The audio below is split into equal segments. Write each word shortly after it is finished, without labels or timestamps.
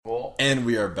And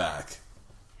we are back.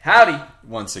 Howdy.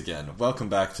 Once again. Welcome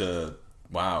back to...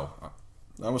 Wow.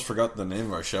 I almost forgot the name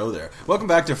of our show there. Welcome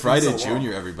back to Friday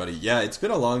Junior, everybody. Yeah, it's been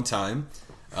a long time.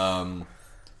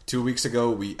 2 weeks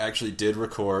ago, we actually did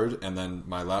record, and then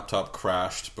my laptop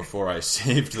crashed before I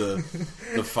saved the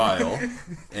file.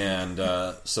 And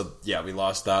so, yeah, we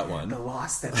lost that one. The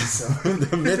lost episode.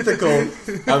 The mythical...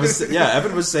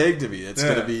 Evan was saying to me, it's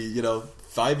going to be,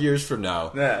 5 years from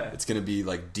now, it's going to be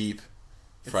like deep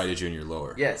Friday Junior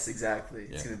lore. Yes, exactly.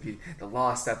 It's going to be the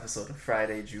lost episode of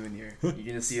Friday Junior. You're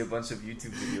going to see a bunch of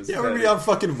YouTube videos. Yeah, we're going to be on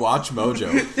fucking Watch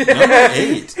Mojo. Number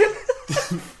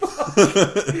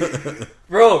 8.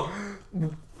 Bro,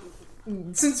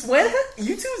 since when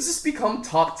YouTube has just become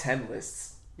top 10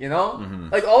 lists? You know? Mm-hmm.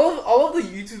 Like, all of the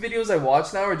YouTube videos I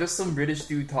watch now are just some British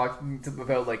dude talking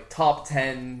about, like, top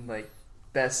 10, like,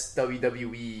 best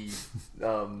WWE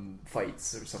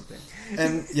fights or something.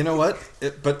 And you know what?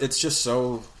 But it's just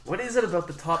so... What is it about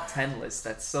the top 10 list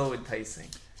that's so enticing?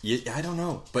 I don't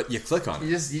know, but you click on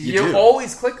it. You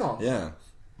always click on it. Yeah.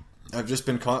 I've just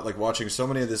been watching so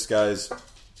many of this guy's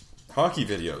hockey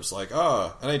videos. Like,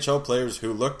 NHL players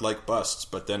who looked like busts,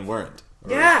 but then weren't.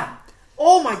 Or, yeah!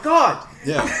 Oh my god!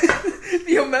 Yeah.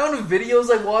 The amount of videos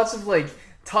I watch of, like,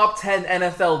 top 10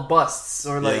 NFL busts,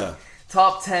 or, like... Yeah.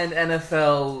 Top 10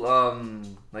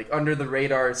 NFL, like,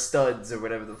 under-the-radar studs, or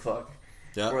whatever the fuck.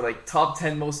 Yeah. Or, like, top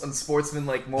 10 most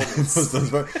unsportsmanlike moments.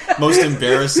 Most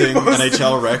embarrassing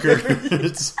NHL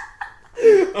records.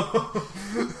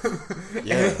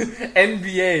 Yeah.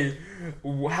 NBA,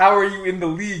 how are you in the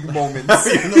league moments.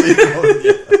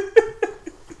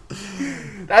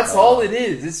 That's all it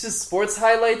is. It's just sports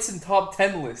highlights and top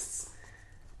 10 lists.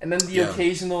 And then the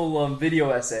occasional video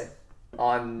essay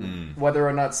on whether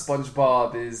or not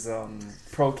SpongeBob is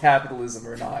pro-capitalism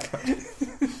or not.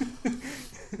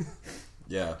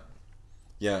 Yeah.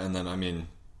 Yeah, and then, I mean,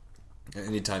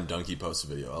 anytime Donkey posts a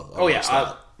video, I'll watch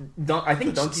that. I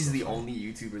think Donkey's the only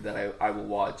YouTuber that I will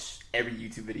watch every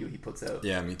YouTube video he puts out.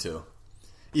 Yeah, me too.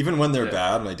 Even when they're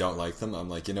bad and I don't like them, I'm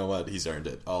like, you know what? He's earned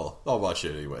it. I'll watch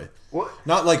it anyway. What?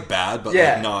 Not like bad, but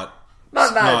like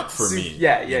not for me.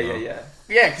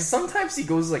 Yeah, because sometimes he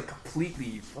goes like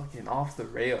completely fucking off the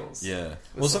rails. Yeah.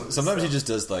 Well, sometimes he just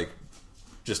does like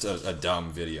just a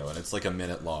dumb video, and it's like a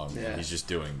minute long. Yeah. And he's just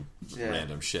doing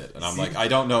random shit, and I'm like, I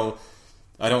don't know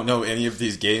any of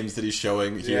these games that he's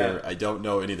showing here. Yeah. I don't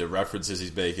know any of the references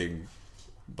he's making,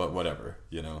 but whatever,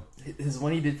 His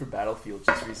one he did for Battlefield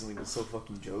just recently was so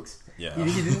fucking jokes. Yeah.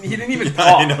 He didn't even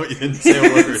talk. I know, he didn't say a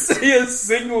word. He didn't say a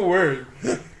single word.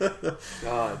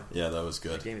 God. Yeah, that was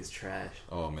good. That game is trash.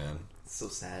 Oh, man. It's so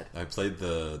sad. I played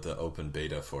the open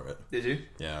beta for it. Did you?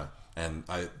 Yeah. And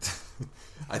I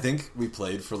think we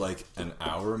played for like an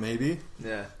hour maybe.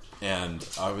 Yeah. And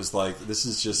I was like, this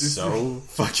is just so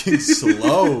fucking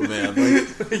slow, man.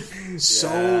 Like,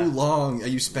 so long.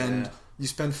 You spend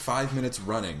 5 minutes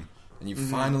running, and you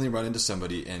finally run into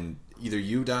somebody, and either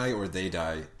you die or they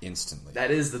die instantly.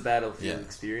 That is the Battlefield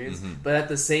experience. Mm-hmm. But at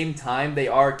the same time, they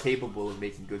are capable of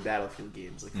making good Battlefield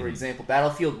games. Like, for example,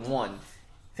 Battlefield 1.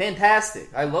 Fantastic.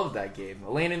 I love that game.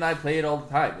 Elaine and I play it all the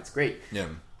time. It's great. Yeah.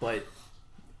 But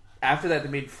after that, they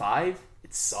made 5.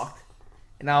 It sucked.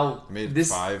 And now they made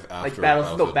 5 after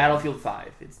Battlefield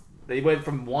 5. They went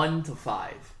from 1 to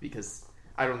 5 because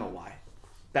I don't know why.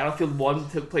 Battlefield 1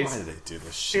 took place why did they do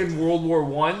this shit? In World War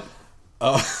 1.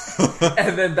 Oh.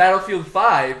 And then Battlefield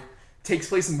 5 takes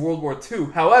place in World War 2.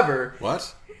 However, okay.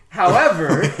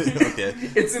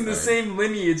 It's in the same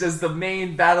lineage as the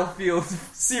main Battlefield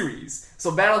series.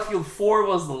 So Battlefield 4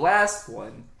 was the last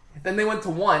one. Then they went to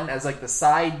 1 as like the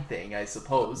side thing, I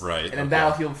suppose. Right. And then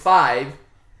Battlefield 5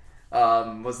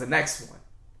 was the next one.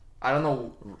 I don't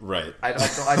know. Right.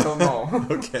 I don't know.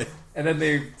 Okay. And then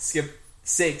they skipped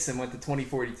 6 and went to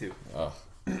 2042. Oh.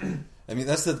 I mean,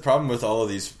 that's the problem with all of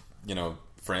these,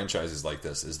 franchises like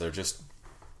this, is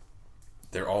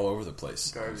they're all over the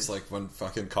place. Garbage. It's like when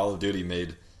fucking Call of Duty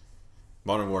made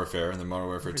Modern Warfare, and then Modern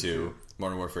Warfare 2,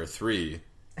 Modern Warfare 3,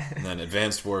 and then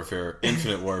Advanced Warfare,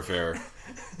 Infinite Warfare,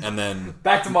 and then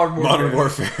back to Modern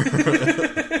Warfare.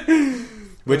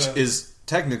 Which is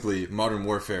technically Modern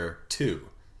Warfare 2,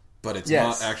 but it's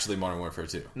not actually Modern Warfare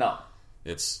 2. No.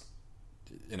 It's,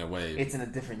 in a way... It's in a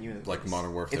different universe. Like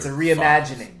Modern Warfare It's a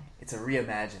reimagining. 5. It's a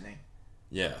reimagining.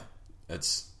 Yeah.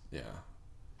 It's... Yeah.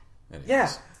 Anyways. Yeah.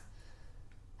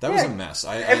 That was a mess.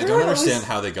 I don't understand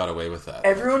how they got away with that.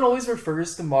 Everyone always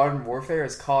refers to Modern Warfare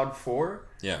as COD 4.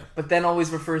 Yeah. But then always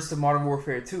refers to Modern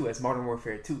Warfare 2 as Modern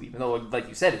Warfare 2, even though, like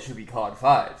you said, it should be COD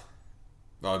 5.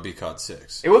 Well, it would be COD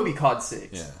 6. It would be COD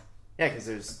 6. Yeah. Yeah, because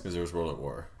there was World at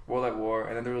War. World at War,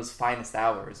 and then there was Finest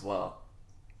Hour as well.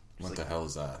 What the hell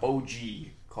is that? OG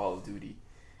Call of Duty.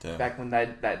 Damn. Back when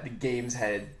that the games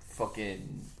had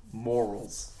fucking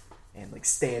morals and like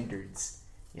standards,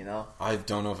 you know. I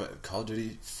don't know if Call of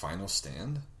Duty Final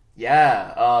Stand.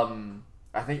 Yeah,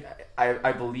 I think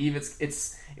I believe it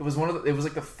was it was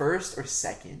like the first or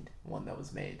second one that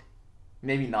was made.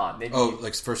 Maybe not. Maybe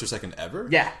like first or second ever.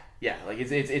 Yeah, like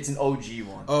it's an OG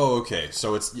one. Oh, okay.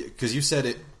 So it's because you said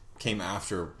it came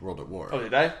after World at War. Oh,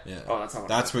 did I? Yeah. Oh, that's not.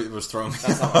 That's what was thrown.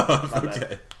 That's not okay.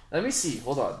 Bad. Let me see.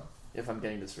 Hold on. If I'm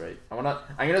getting this right, I'm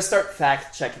gonna start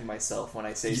fact checking myself when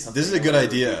I say something. This is a good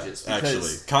idea,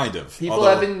 actually. Kind of. People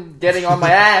have been getting on my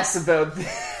ass about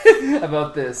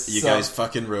this. You guys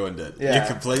fucking ruined it. Yeah. You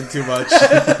complained too much.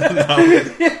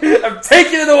 I'm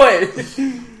taking it away.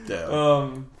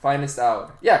 Damn. Finest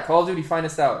Hour. Yeah, Call of Duty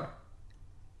Finest Hour.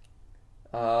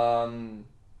 It was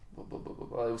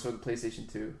for the PlayStation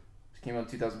 2. It came out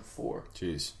in 2004.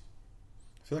 Jeez.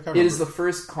 I feel like it is the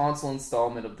first console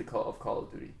installment of Call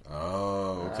of Duty.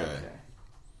 Oh, okay.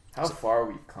 How far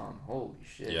we've come. Holy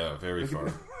shit. Yeah, very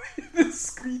far.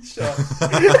 This screenshot.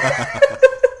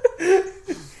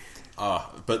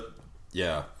 But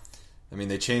yeah. I mean,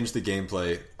 they changed the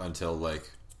gameplay until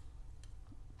like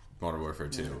Modern Warfare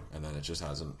 2, and then it just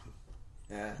hasn't.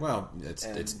 Yeah. Well,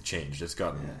 it's changed. It's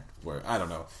gotten where I don't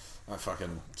know. I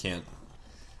fucking can't.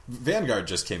 Vanguard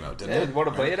just came out, didn't it? You want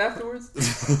to play it afterwards?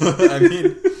 I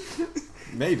mean,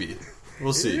 maybe.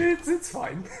 We'll see. It's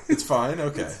fine. It's fine?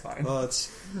 Okay. It's fine. Well,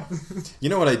 it's... You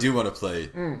know what I do want to play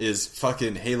is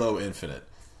fucking Halo Infinite.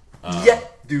 Yeah,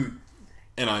 dude.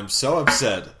 And I'm so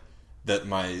upset that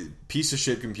my piece of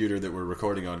shit computer that we're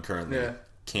recording on currently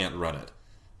can't run it.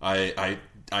 I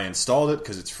installed it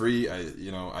because it's free.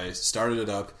 I started it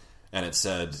up and it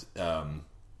said,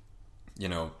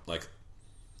 like...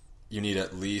 You need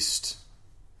at least,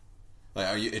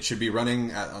 it should be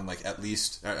running at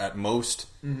least at most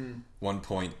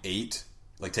 1.8,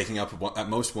 like taking up at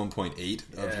most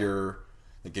 1.8 of your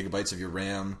gigabytes of your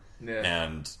RAM,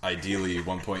 and ideally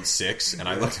 1.6. And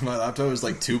I looked at my laptop; it was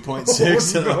like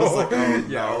 2.6, and I was like, "Oh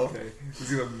no, okay,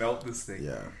 it's gonna melt this thing."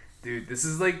 Yeah, dude, this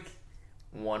is like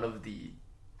one of the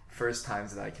first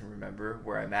times that I can remember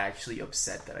where I'm actually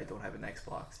upset that I don't have an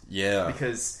Xbox. Yeah,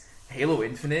 because Halo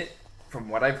Infinite, from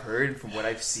what I've heard and from what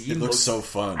I've seen, it looks so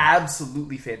fun.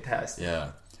 Absolutely fantastic.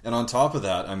 Yeah. And on top of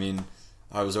that, I mean,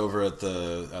 I was over at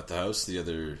the house the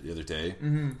other day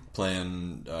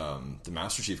playing the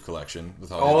Master Chief Collection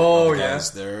with all the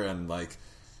guys there, and like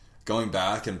going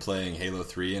back and playing Halo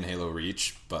 3 and Halo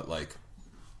Reach, but like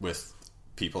with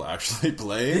people actually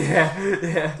playing.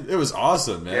 Yeah. It was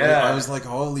awesome, man. Yeah. I was like,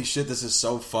 holy shit, this is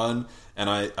so fun. And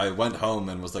I went home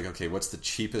and was like, okay, what's the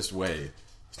cheapest way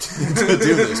to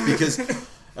do this? Because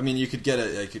I mean, you could get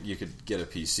a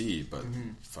PC, but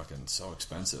fucking so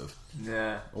expensive.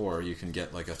 Yeah. Or you can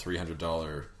get like a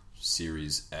 $300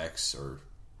 Series X or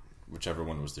whichever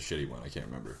one was the shitty one. I can't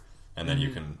remember. And then you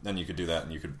could do that,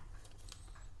 and you could.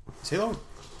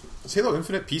 Is Halo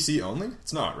Infinite PC only?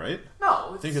 It's not, right?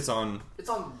 No, I think it's on. It's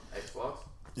on Xbox.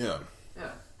 Yeah.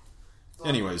 Yeah.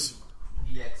 Anyways,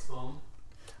 the Xbox.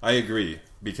 I agree,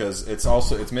 because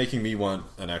it's making me want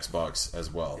an Xbox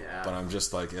as well. Yeah. But I'm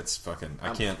just like, it's fucking,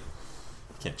 I can't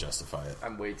justify it.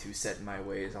 I'm way too set in my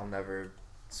ways. I'll never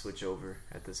switch over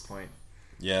at this point.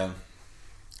 Yeah.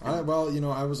 I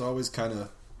was always kind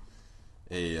of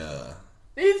a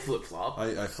flip flop.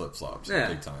 I flip flopped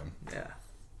big time. Yeah.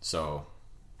 So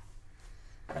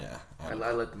yeah, I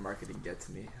let the marketing get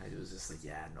to me. I was just like,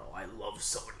 yeah, no, I love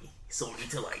Sony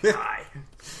till I die.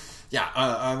 Yeah,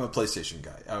 I'm a PlayStation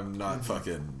guy. I'm not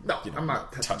fucking. No, I'm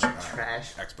not touching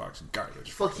trash. Xbox garbage.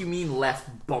 Fuck you mean left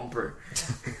bumper?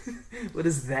 What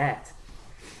is that?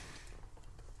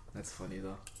 That's funny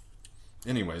though.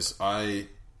 Anyways, I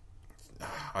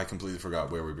completely forgot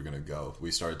where we were gonna go.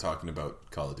 We started talking about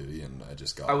Call of Duty, and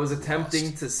I was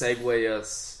attempting to segue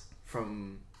us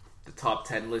from the top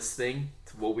 10 list thing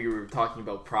to what we were talking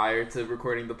about prior to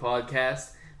recording the podcast,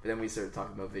 but then we started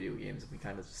talking about video games, and we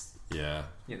kind of just. Yeah.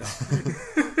 You know.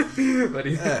 What are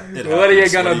you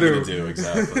gonna do?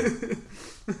 Exactly.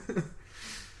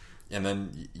 And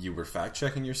then you were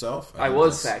fact-checking yourself? I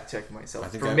was fact-checking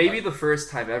myself. For maybe the first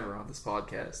time ever on this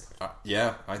podcast.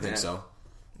 Yeah, I think so.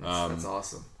 That's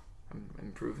awesome. I'm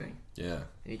improving. Yeah.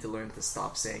 I need to learn to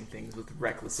stop saying things with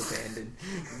reckless abandon.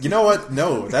 You know what?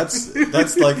 No, that's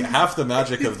like half the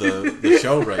magic of the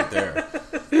show right there.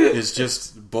 Is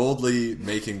just boldly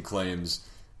making claims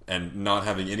and not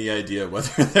having any idea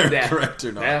whether they're correct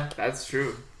or not. Yeah, that's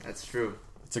true. That's true.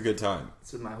 It's a good time.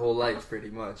 It's with my whole life, pretty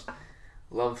much. I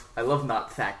love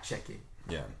not fact checking.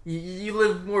 Yeah, you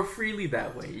live more freely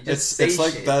that way. You just it's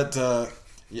like that.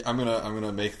 Yeah, I'm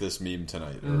gonna make this meme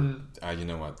tonight. Or you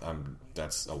know what?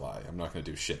 That's a lie. I'm not gonna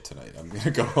do shit tonight. I'm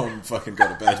gonna go home and fucking go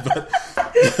to bed.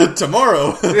 But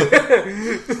tomorrow,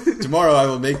 I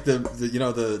will make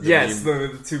the yes,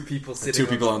 meme, the two people sitting. The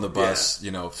 2 people on the bus.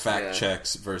 Fact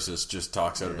checks versus just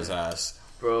talks out of his ass.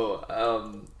 Bro,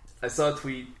 I saw a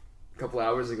tweet a couple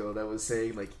hours ago that was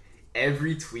saying like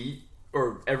every tweet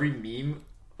or every meme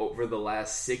over the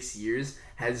last 6 years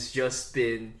has just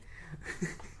been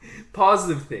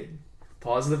positive thing,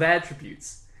 positive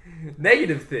attributes,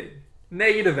 negative thing,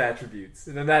 negative attributes,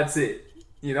 and then that's it.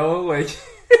 Like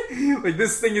like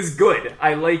this thing is good,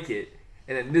 I like it,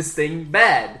 and then this thing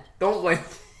bad, don't like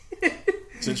it.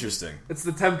 It's interesting. It's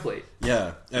the template.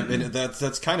 Yeah, and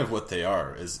that's kind of what they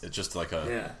are. Is it just like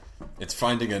it's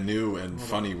finding a new and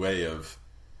funny way of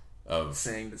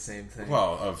saying the same thing.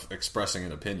 Well, of expressing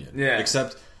an opinion. Yeah.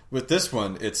 Except with this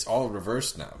one, it's all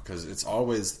reversed now because it's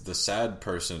always the sad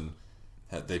person.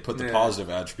 They put the positive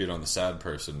attribute on the sad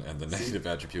person and the negative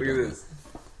attribute on this.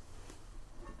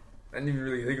 I didn't even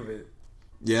really think of it.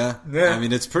 Yeah. I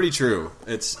mean, it's pretty true.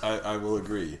 I will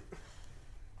agree.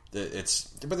 But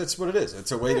that's what it is.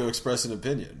 It's a way to express an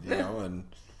opinion, you know, and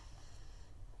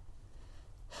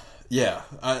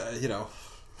I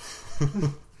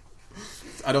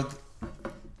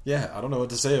don't know what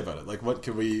to say about it. Like, what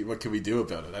can we do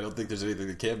about it? I don't think there's anything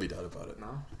that can be done about it.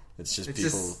 No. It's just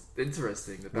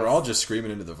interesting. We're all just screaming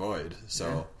into the void.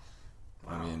 So,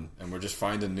 I mean, and we're just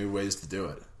finding new ways to do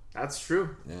it. That's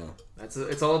true. Yeah.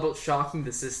 It's all about shocking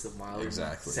the system while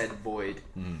exactly said void.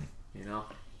 You know,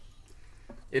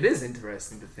 it is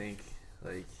interesting to think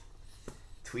like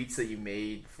tweets that you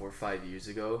made 4 or 5 years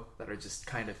ago that are just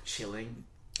kind of chilling.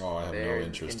 Oh, I have no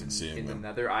interest in seeing them.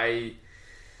 Another, I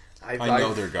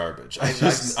know they're garbage.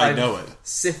 I know it.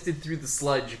 Sifted through the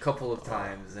sludge a couple of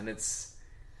times, and it's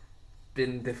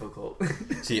been difficult.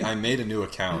 See, I made a new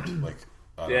account like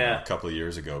a couple of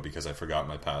years ago because I forgot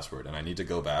my password, and I need to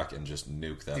go back and just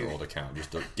nuke that old account,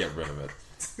 just to get rid of it.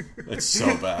 It's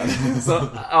so bad.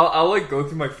 So I'll like go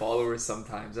through my followers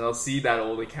sometimes, and I'll see that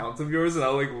old account of yours, and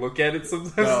I'll like look at it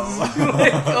sometimes, and just be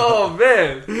like, "Oh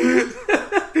man,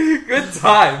 good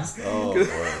times." Oh boy.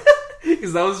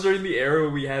 Because that was during the era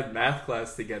we had math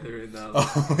class together in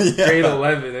grade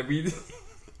 11, and we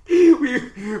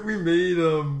made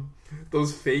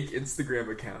those fake Instagram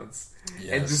accounts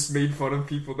and just made fun of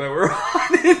people that were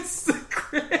on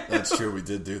Instagram. That's true, we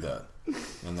did do that.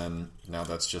 And then now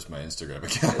that's just my Instagram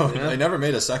account. I never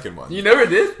made a second one. You never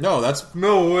did? No, that's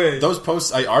no way. Those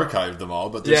posts I archived them all,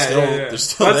 but they're still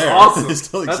that's there. Awesome. They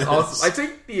still that's exist. Awesome. I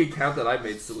think the account that I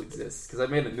made still exists because I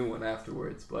made a new one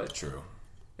afterwards. But true.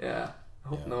 Yeah, I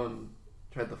hope no one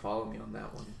tried to follow me on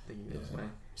that one, thinking it was my.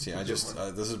 See,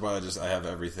 this is why I have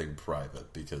everything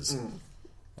private because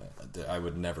I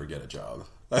would never get a job.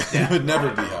 I would never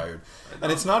be hired,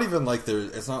 and it's not even like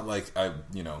it's not like I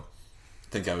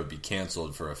think I would be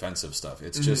canceled for offensive stuff.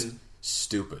 It's just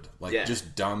stupid,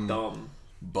 just dumb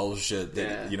bullshit.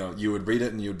 That, you would read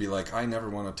it and you would be like, I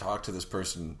never want to talk to this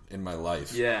person in my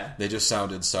life. Yeah, they just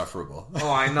sound insufferable.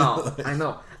 Oh, I know, I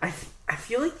know. I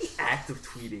feel like the act of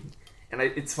tweeting, and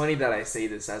it's funny that I say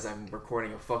this as I'm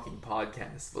recording a fucking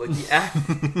podcast, but like the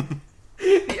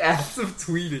act of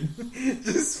tweeting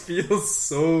just feels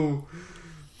so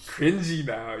cringy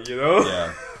now, you know?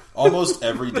 Yeah. Almost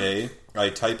every day, I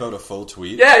type out a full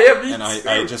tweet. Yeah, me and too.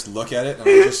 I just look at it, and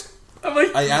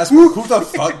I ask, who the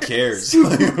fuck cares?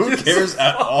 Like, who cares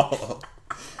at all?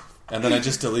 And then I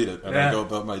just delete it, and I go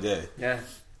about my day. Yeah.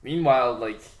 Meanwhile,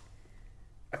 like,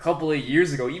 a couple of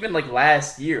years ago, even like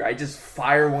last year, I just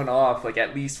fire one off like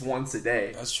at least once a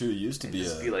day. That's true. It used to be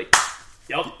be like,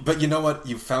 yup. But you know what?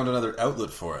 You found another outlet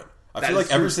for it. I feel like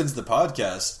ever since the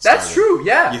podcast started, that's true,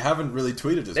 yeah. You haven't really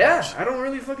tweeted as much. Yeah, I don't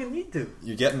really fucking need to.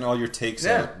 You're getting all your takes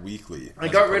out weekly. I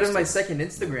got rid of my second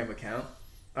Instagram account.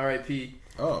 R.I.P.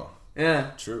 Oh.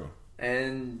 Yeah. True.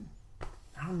 And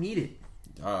I don't need it.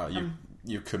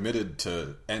 You committed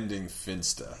to ending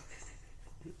Finsta.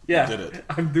 Yeah, you did it.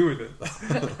 I'm doing it.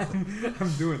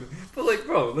 I'm doing it. But like,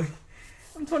 bro, like,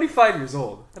 I'm 25 years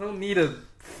old. I don't need a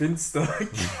Finsta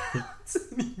account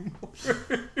anymore.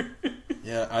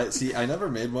 Yeah, I never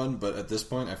made one, but at this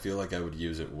point, I feel like I would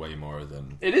use it way more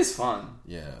than. It is fun.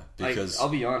 Yeah, because I'll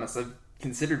be honest, I've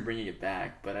considered bringing it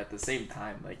back, but at the same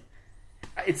time, like,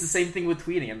 it's the same thing with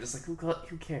tweeting. I'm just like,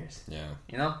 who cares? Yeah,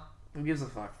 you know, who gives a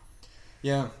fuck?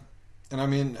 Yeah, and I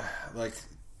mean, like,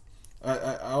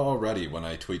 I already when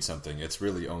I tweet something, it's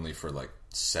really only for like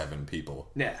 7 people.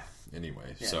 Yeah.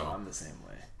 Anyway, yeah, so no, I'm the same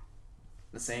way.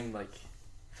 The same like.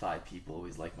 5 people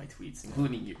always like my tweets,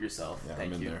 including yourself. Yeah,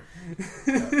 Thank I'm in you. There.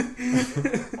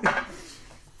 Yeah.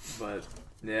 'But, yeah. But,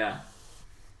 yeah. I don't know. I think, I think the act of tweeting, just feels so cringy now, you know? Like, it's the same thing with Twitter. Like, every time I see, like, a tweet, I'm just like, oh, man. Good times. Oh, I know. I know. I feel like the act of tweeting just feels so cringy now, you know?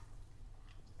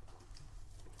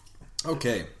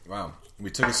 Okay, wow. We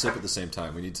took a sip at the same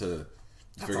time. We need to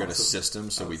figure out a system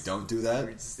so we don't do that.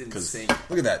 Because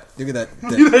look at that. Look at that.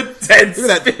 Look at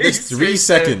that. There's 3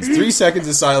 seconds. 3 seconds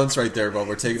of silence right there while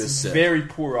we're taking a sip. Very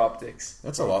poor optics.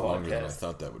 That's a lot longer than I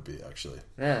thought that would be, actually.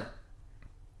 Yeah.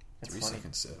 That's 3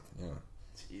 second sip. Yeah.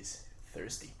 Jeez.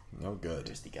 Thirsty. No good.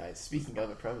 Thirsty guys. Speaking of,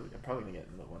 I'm probably gonna get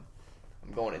another one.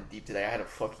 I'm going in deep today. I had a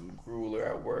fucking grueler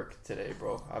at work today,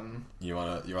 bro. You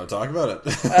wanna talk about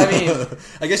it? I mean,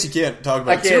 I guess you can't talk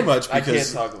about it too much because I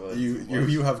can't talk about it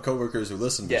you have coworkers who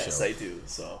listen to the show. Yes, I do.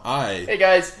 So hey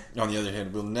guys. On the other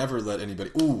hand, will never let anybody.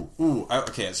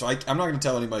 Okay, so I'm not going to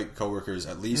tell any of my coworkers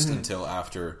at least until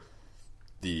after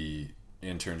the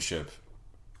internship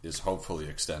is hopefully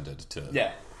extended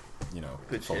to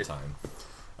full time.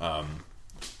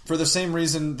 For the same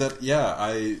reason that,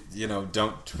 I,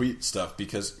 don't tweet stuff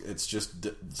because it's just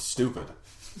stupid.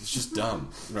 It's just dumb,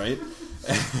 right?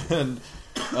 And,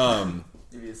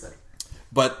 give me a sec.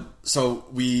 But, so,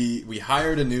 we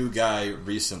hired a new guy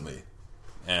recently.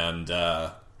 And,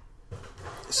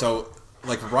 so,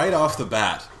 like, right off the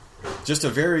bat, just a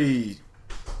very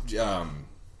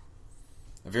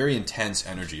intense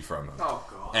energy from him. Oh,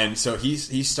 God. And so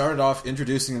he started off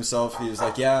introducing himself. He was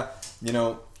like,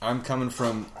 I'm coming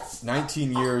from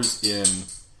 19 years in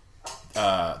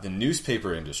the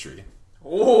newspaper industry.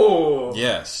 Oh!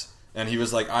 Yes. And he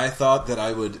was like, I thought that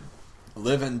I would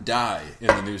live and die in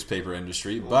the newspaper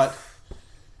industry, but,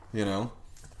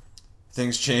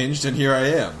 things changed and here I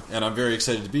am. And I'm very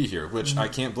excited to be here, which I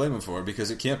can't blame him for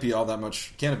because it can't have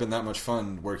been that much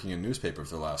fun working in newspaper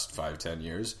for the last 5-10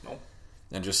 years. Nope.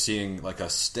 And just seeing like a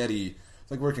steady...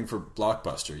 like working for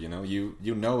Blockbuster, you know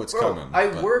it's Bro, coming.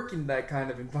 I work in that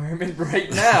kind of environment right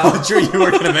now. Sure, you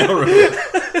work in a mailroom.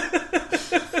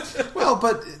 Well,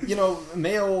 but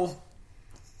mail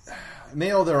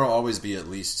there will always be at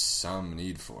least some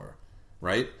need for,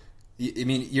 right? I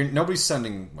mean, nobody's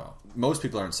sending. Well, most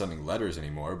people aren't sending letters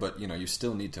anymore, but you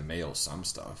still need to mail some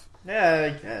stuff.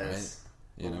 Yeah, I guess.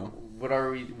 Right? What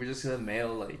are we? We're just gonna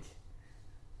mail like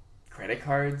credit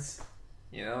cards,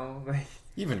 like.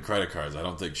 Even credit cards, I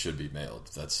don't think should be mailed.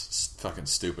 That's fucking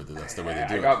stupid that that's the way they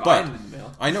do I got it. Mine in the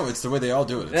mail. I know it's the way they all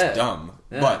do it. It's dumb,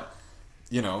 but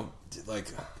like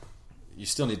you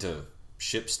still need to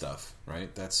ship stuff,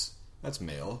 right? That's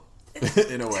mail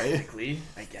in a way. Technically,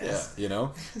 I guess. Yeah,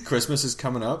 Christmas is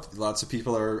coming up. Lots of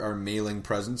people are mailing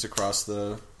presents across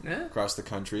the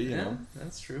country.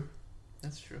 That's true.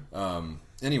 That's true.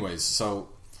 Anyways, so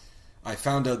I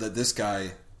found out that this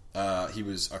guy, he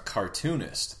was a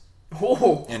cartoonist.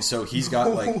 Oh. And so he's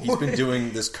been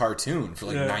doing this cartoon for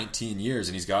 19 years,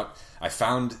 and I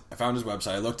found his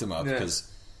website. I looked him up because,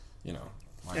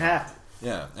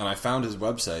 Yeah, and I found his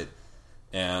website,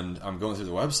 and I'm going through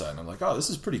the website, and I'm like, oh, this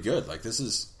is pretty good. Like this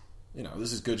is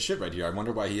good shit right here. I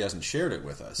wonder why he hasn't shared it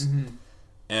with us. Mm-hmm.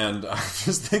 And I'm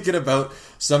just thinking about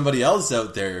somebody else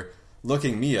out there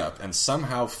looking me up and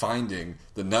somehow finding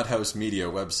the Nuthouse Media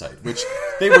website, which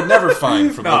they would never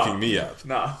find from looking me up.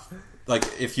 No. Like,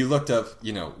 if you looked up,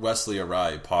 Wesley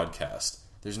Arai podcast,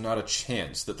 there's not a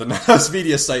chance that the Nuthouse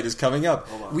Media site is coming up.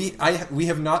 We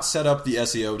have not set up the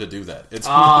SEO to do that.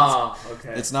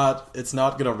 Okay. It's not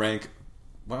going to rank.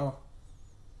 Well,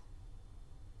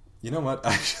 you know what?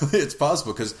 Actually, it's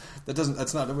possible because there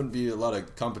wouldn't be a lot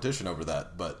of competition over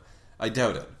that. But I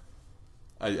doubt it.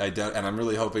 I doubt, and I'm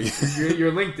really hoping.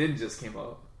 Your LinkedIn just came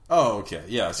out. Oh, okay,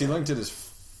 yeah. See, LinkedIn is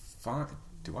fine.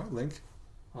 Do I link?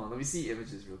 Hold on, let me see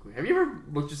images real quick. Have you ever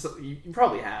looked yourself? You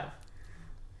probably have.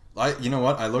 You know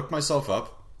what? I looked myself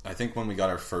up. I think when we got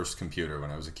our first computer when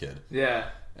I was a kid. Yeah.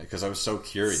 Because I was so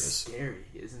curious. It's scary,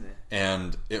 isn't it?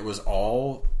 And it was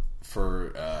all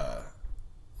for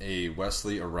a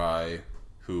Wesley Arai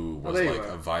who was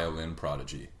a violin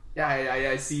prodigy. Yeah,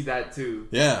 I see that too.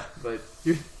 Yeah. But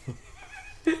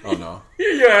oh no.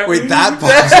 Yeah. Wait, it's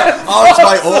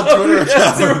my old Twitter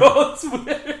account. That's your old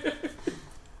Twitter.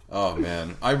 Oh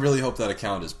man, I really hope that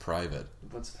account is private. A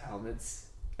bunch of helmets.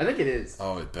 I think it is.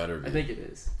 Oh, it better be. I think it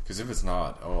is. Because if it's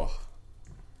not,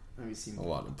 let me see. A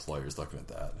lot of employers looking at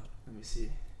that. Let me see.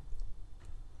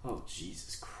 Oh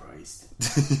Jesus Christ!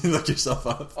 Look yourself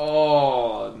up.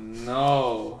 Oh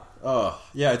no. Oh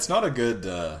yeah, it's not a good.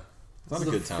 It's not a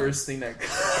good time. First thing that.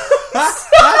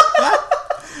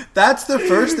 That's the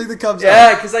first thing that comes up.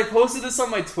 Yeah, because I posted this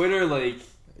on my Twitter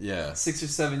 6 or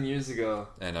 7 years ago.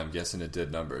 And I'm guessing it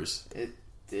did numbers. It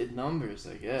did numbers,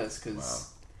 I guess,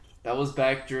 because that was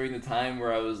back during the time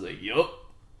where I was like, yup,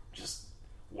 just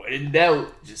when in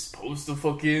doubt, just post a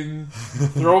fucking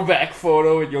throwback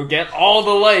photo and you'll get all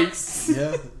the likes.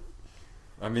 Yeah.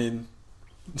 I mean,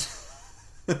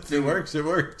 it works.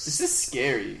 This is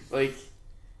scary.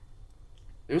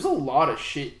 There's a lot of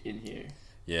shit in here.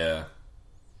 Yeah.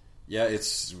 Yeah,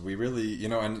 we really,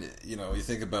 and, you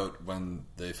think about when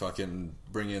they fucking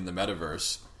bring in the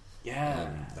metaverse. Yeah.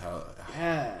 And how,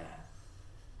 yeah.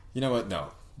 You know what?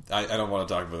 No. I don't want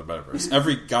to talk about the metaverse.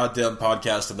 Every goddamn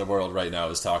podcast in the world right now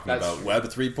is talking about true. Web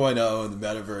 3.0 and the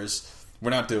metaverse.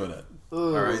 We're not doing it.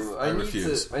 Ooh, all right? I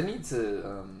refuse. I need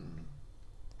to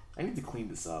clean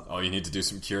this up. Oh, you need to do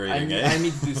some curating, I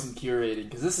need to do some curating,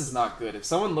 because this is not good. If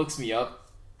someone looks me up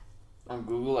on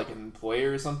Google, like an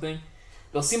employer or something,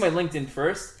 they'll see my LinkedIn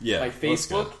first, my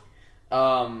Facebook,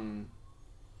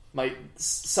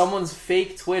 someone's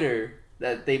fake Twitter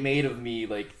that they made of me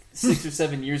like 6 or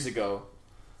 7 years ago,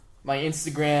 my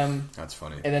Instagram. That's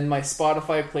funny. And then my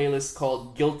Spotify playlist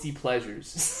called Guilty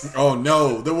Pleasures. Oh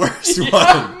no, the worst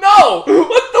one. No!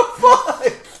 What the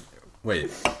fuck?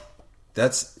 Wait,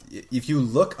 that's... If you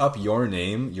look up your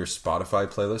name, your Spotify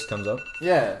playlist comes up?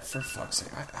 Yeah. For fuck's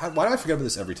sake. Why do I forget about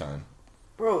this every time?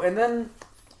 Bro, and then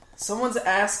someone's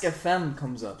Ask FM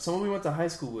comes up. Someone we went to high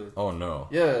school with. Oh, no.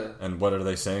 Yeah. And what are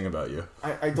they saying about you?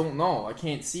 I don't know. I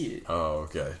can't see it. Oh,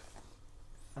 okay.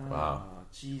 Wow.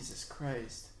 Jesus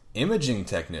Christ. Imaging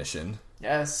technician?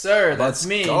 Yes, sir. That's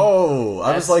me. Oh,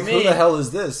 I was like, who the hell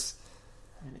is this?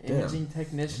 An imaging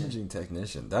technician. Imaging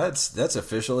technician. That's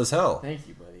official as hell. Thank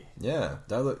you, buddy. Yeah,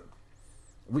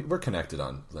 we're connected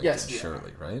on LinkedIn, yes,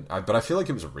 surely, right? But I feel like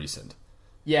it was recent.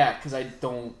 Yeah, because I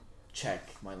don't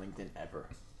check my LinkedIn ever.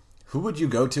 Who would you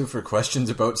go to for questions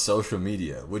about social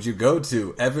media? Would you go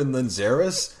to Evan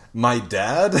Lanzaris, my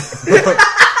dad,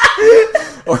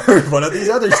 or one of these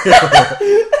other two?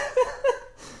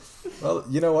 Well,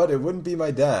 you know what? It wouldn't be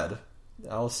my dad.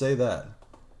 I'll say that.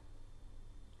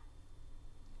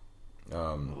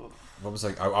 What was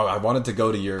I wanted to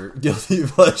go to your Guilty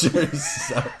Pleasures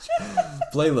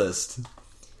playlist.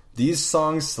 These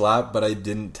songs slap, but I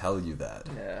didn't tell you that.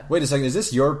 Yeah. Wait a second, is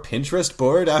this your Pinterest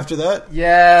board after that?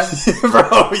 Yeah.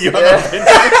 Bro, you have a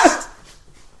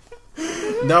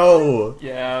Pinterest? No.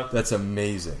 Yeah. That's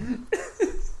amazing.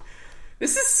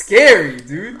 This is scary,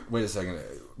 dude. Wait a second.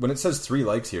 When it says 3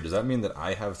 likes here, does that mean that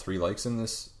I have 3 likes in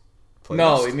this playlist?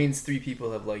 No, it means 3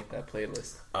 people have liked that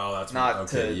playlist. Oh, that's not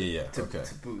okay.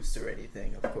 to boost or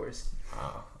anything, of course.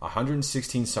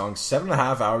 116 songs,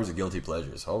 7.5 hours of Guilty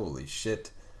Pleasures. Holy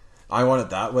shit. I Want It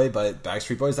That Way by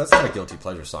Backstreet Boys. That's not a Guilty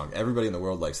Pleasure song. Everybody in the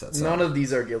world likes that song. None of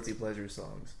these are Guilty Pleasure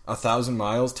songs. 1,000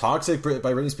 Miles, Toxic by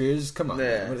Britney Spears. Come on.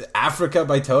 Yeah. Africa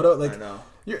by Toto. Like, I know.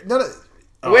 You're not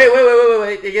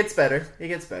Wait. It gets better.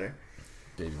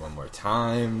 Baby One More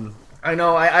Time. I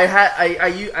know. I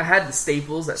had the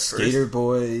staples at Skater first.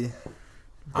 Boy.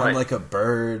 Right. I'm Like a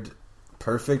Bird.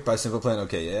 Perfect by Simple Plan.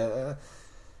 Okay, yeah.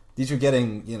 These are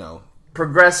getting,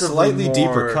 progressively slightly more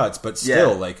deeper cuts, but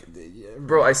still,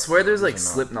 Bro, I swear there's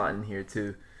Slipknot in here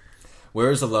too.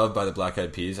 Where Is the Love by the Black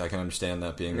Eyed Peas? I can understand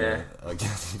that being a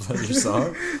Guilty Pleasure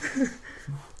song.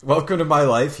 Welcome to My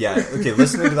Life. Yeah, okay,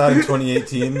 listening to that in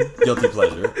 2018, Guilty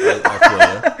Pleasure. I feel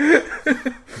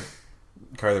you.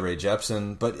 Carly Rae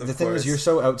Jepsen. But the thing is, you're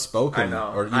so outspoken. I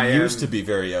know. Or you used to be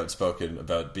very outspoken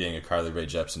about being a Carly Rae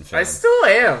Jepsen fan. I still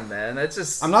am, man.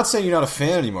 I'm not saying you're not a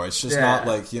fan anymore. It's just not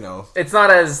it's not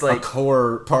as a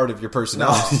core part of your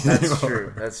personality. No, that's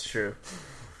true. That's true.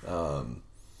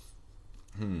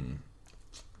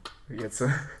 We get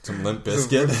some Limp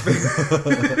Bizkit.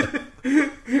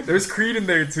 There's Creed in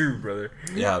there too, brother.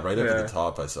 Yeah, right up at the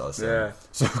top I saw some. Yeah.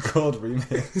 So Cold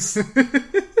remix.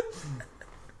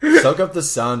 Soak Up the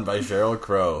Sun by Sheryl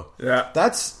Crow. Yeah.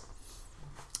 That's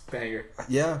banger.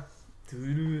 Yeah.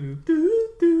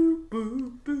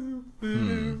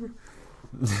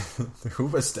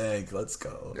 Hoobastank, let's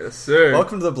go. Yes, sir.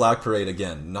 Welcome to the Black Parade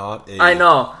again. I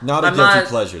know. Not a guilty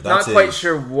pleasure. That's not quite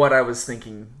sure what I was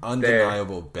thinking.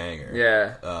 Undeniable banger.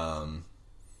 Yeah.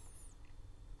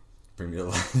 Bring Me to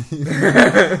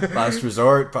Life. Last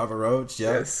Resort, Papa Roach.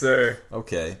 Yeah. Yes, sir.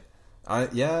 Okay.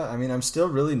 I'm still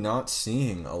really not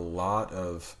seeing a lot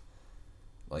of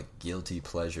guilty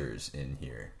pleasures in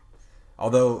here.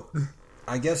 Although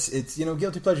I guess it's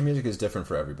guilty pleasure music is different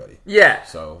for everybody. Yeah.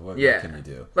 So what can you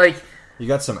do? You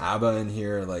got some ABBA in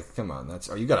here. Come on,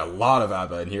 you got a lot of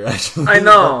ABBA in here. Actually, I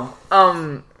know.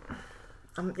 I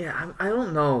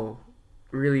don't know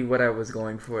really what I was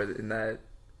going for in that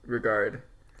regard.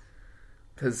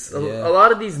 Because a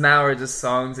lot of these now are just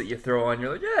songs that you throw on.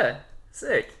 You're like, yeah,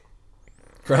 sick.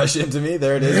 Crash Into Me.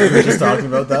 There it is. We were just talking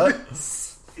about that.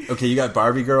 Okay, you got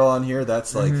Barbie Girl on here.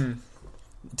 That's to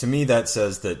me, that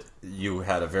says that you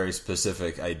had a very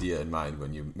specific idea in mind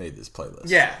when you made this playlist.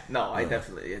 Yeah. No, I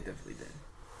definitely did.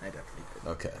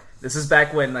 Okay. This is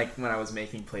back when I was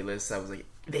making playlists, I was like,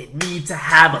 they need to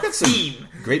have a theme.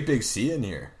 Great Big Sea in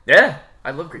here. Yeah. I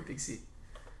love Great Big Sea.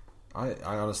 I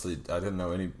honestly I didn't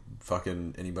know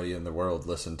anybody in the world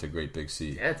listened to Great Big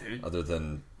Sea. Yeah, dude. Other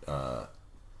than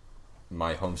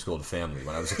my homeschooled family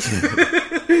when I was a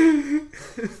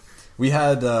kid. We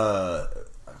had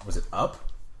was it Up?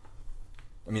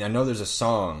 I mean, I know there's a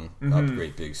song Up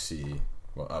Great Big Sea.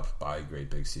 Well, Up by Great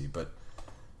Big Sea, but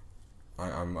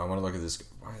I want to look at this.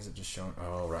 Why is it just showing?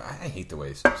 Oh, right. I hate the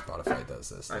way Spotify does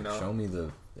this. Like, I know. Show me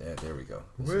the. Yeah, there we go.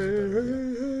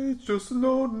 It's just an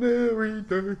ordinary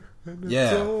day.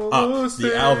 Yeah,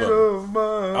 the album.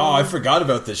 Oh, I forgot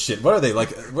about this shit. What are they like?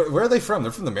 Where are they from?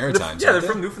 They're from the Maritimes. They're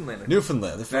from Newfoundland.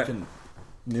 Newfoundland. They're fucking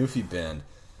Newfie band.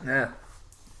 Yeah.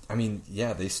 I mean,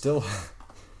 yeah, they still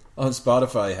on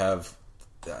Spotify have.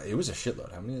 It was a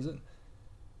shitload. How many is it?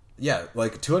 Yeah,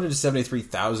 like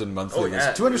 273,000 monthly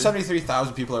listens.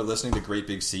 273,000 people are listening to Great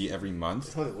Big Sea every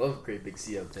month. I totally love Great Big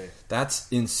Sea out there. That's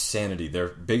insanity. Their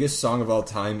biggest song of all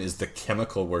time is the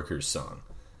Chemical Workers song.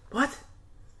 What?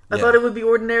 I thought it would be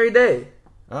Ordinary Day.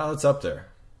 Oh, it's up there.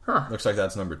 Huh. Looks like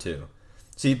that's number 2.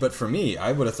 See, but for me,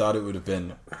 I would have thought it would have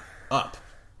been Up.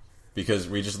 Because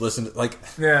we just listened,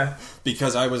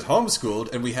 because I was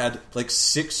homeschooled and we had like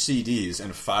 6 CDs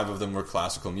and 5 of them were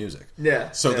classical music.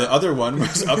 Yeah. So the other one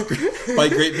was Up by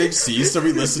Great Big Sea, so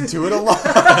we listened to it a lot.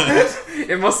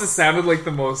 It must have sounded like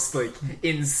the most like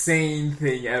insane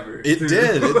thing ever. It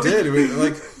did.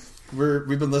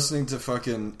 We've been listening to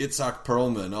fucking Itzhak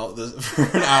Perlman all this for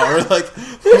an hour. Like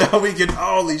now we can.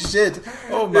 Holy shit!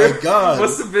 Oh my god! It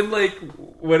must have been like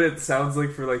what it sounds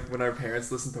like for like when our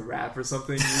parents listen to rap or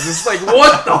something. You're just like,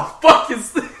 what the fuck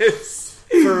is this?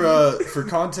 For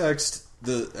context,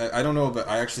 I don't know, but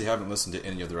I actually haven't listened to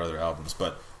any of their other albums.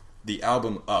 But the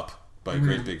album Up by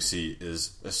Great Big Sea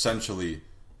is essentially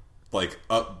like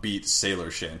upbeat sailor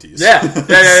shanties. Yeah.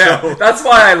 So, that's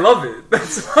why I love it.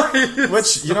 That's why it's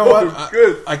which, you know what?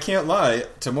 Good. I can't lie.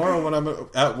 Tomorrow when I'm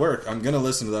at work, I'm going to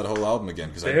listen to that whole album again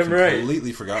because I've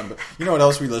completely forgotten. But you know what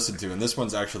else we listened to? And this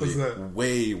one's actually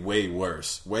way, way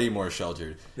worse. Way more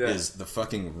sheltered. Yeah. Is the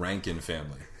fucking Rankin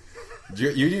Family. Do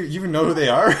you even know who they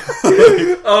are?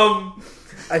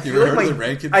 I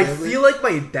feel like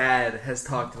my dad has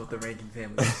talked about the Rankin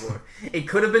Family before. It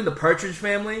could have been the Partridge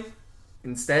Family.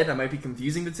 Instead, I might be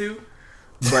confusing the two.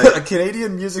 But a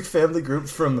Canadian music family group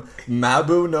from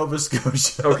Mabou, Nova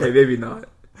Scotia. Okay, maybe not.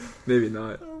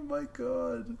 Oh my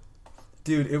god.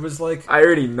 Dude, it was like... I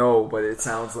already know, but it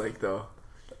sounds like, though.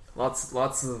 Lots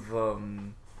of, I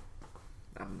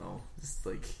don't know, just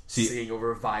like singing over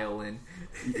a violin.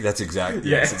 That's exactly,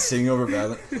 yes, it's singing over a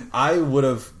violin. I would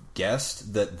have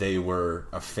guessed that they were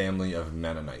a family of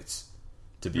Mennonites,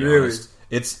 to be honest.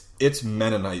 It's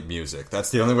Mennonite music.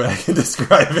 That's the only way I can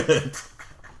describe it.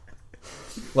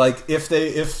 Like, if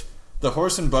the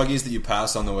horse and buggies that you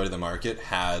pass on the way to the market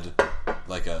had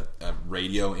like a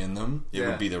radio in them, it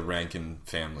would be the Rankin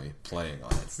Family playing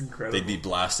on it. That's incredible. They'd be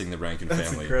blasting the Rankin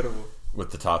Family with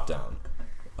the top down.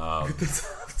 With the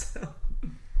top down.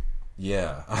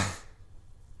 Yeah.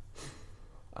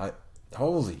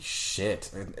 Holy shit.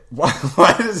 Why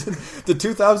does it... The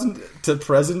 2000 to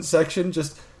present section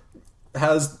just...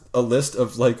 has a list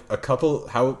of like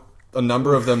a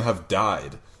number of them have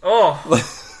died. Oh my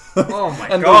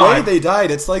god! And the way they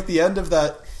died, it's like the end of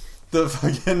the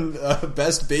fucking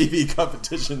best baby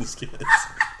competition skits.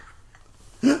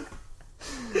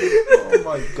 Oh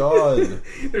my god!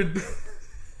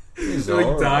 They're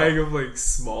like dying of like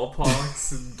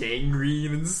smallpox and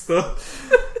gangrene and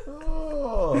stuff.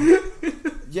 Oh.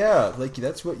 Yeah, like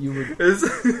that's what you would.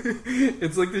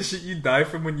 It's like the shit you die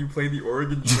from when you play the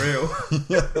Oregon Trail.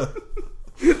 Yeah,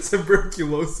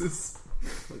 tuberculosis.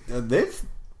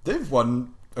 They've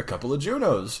won a couple of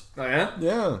Junos. Oh yeah,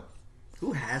 yeah.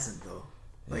 Who hasn't though?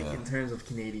 Like in terms of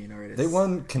Canadian artists, they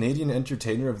won Canadian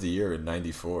Entertainer of the Year in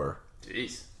 '94.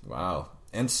 Jeez, wow.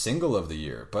 And Single of the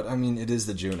Year, but I mean, it is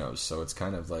the Junos, so it's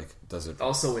kind of like does it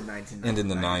also in 1994 and in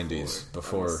the '90s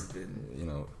before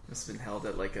it's been held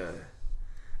at like a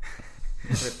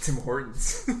Tim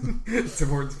Hortons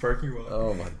parking lot.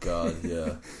 Oh my god,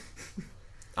 yeah.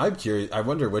 I'm curious. I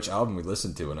wonder which album we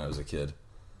listened to when I was a kid.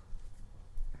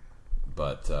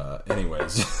 But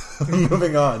anyways,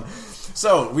 moving on.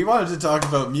 So we wanted to talk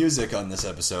about music on this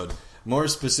episode. More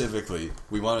specifically,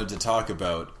 we wanted to talk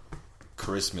about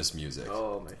Christmas music.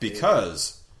 Oh, my favorite.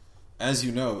 Because, as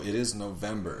you know, it is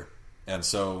November. And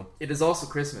so... It is also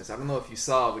Christmas. I don't know if you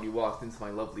saw when you walked into my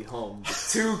lovely home, the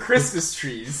 2 Christmas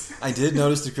trees. I did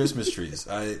notice the Christmas trees.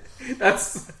 We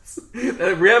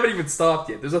haven't even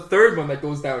stopped yet. There's a third one that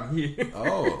goes down here.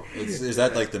 Oh. Is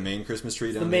that like the main Christmas tree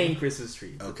down there? The main Christmas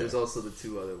tree. But there's also the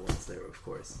 2 other ones there, of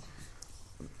course.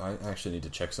 I actually need to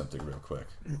check something real quick.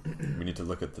 We need to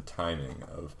look at the timing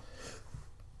of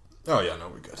Oh yeah, no,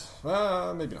 we're good.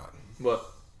 Maybe not. What?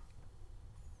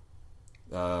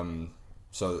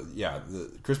 So yeah,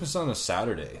 the Christmas is on a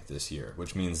Saturday this year,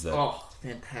 which means that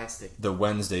fantastic. The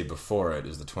Wednesday before it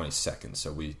is the 22nd,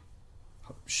 so we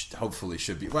hopefully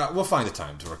should be. Well, we'll find a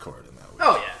time to record in that week.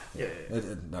 Oh yeah.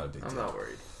 Not a big deal. I'm not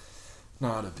worried.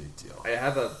 Not a big deal.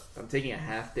 I'm taking a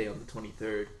half day on the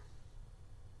 23rd,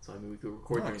 so I mean we could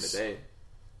record during the day.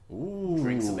 Ooh,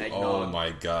 drink some eggnog. Oh my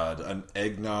god, an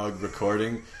eggnog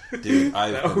recording, dude!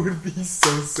 That would be so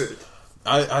sick.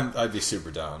 I'd be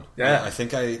super down. Yeah, I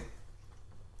think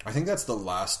that's the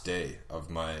last day of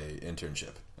my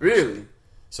internship. Really?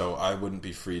 So I wouldn't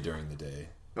be free during the day.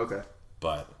 Okay.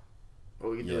 But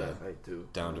we can do that night too.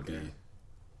 Down to be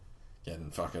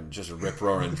getting fucking just rip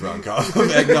roaring drunk off of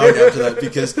eggnog after that,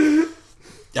 because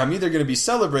I'm either going to be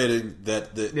celebrating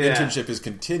that the internship is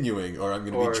continuing, or I'm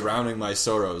going to be drowning my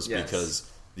sorrows because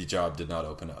the job did not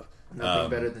open up. Nothing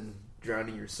better than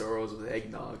drowning your sorrows with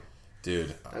eggnog.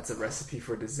 Dude, that's a recipe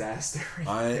for disaster. You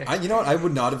know what? I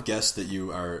would not have guessed that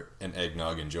you are an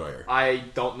eggnog enjoyer. I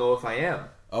don't know if I am.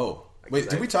 Oh, wait,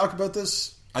 did we talk about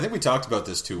this? I think we talked about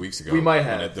this 2 weeks ago. We might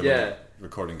have. When the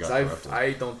recording got corrupted.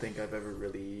 I don't think I've ever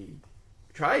really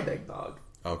tried eggnog.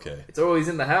 Okay. It's always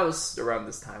in the house around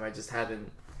this time. I just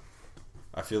haven't.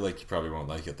 I feel like you probably won't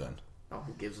like it then. Oh,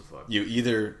 who gives a fuck?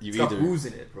 It's got booze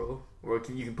in it, bro. Or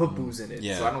you can put booze in it,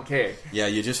 so I don't care. Yeah,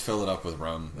 you just fill it up with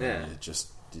rum. Yeah.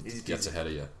 It gets ahead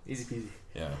of you. Easy peasy.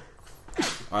 Yeah.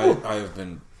 I have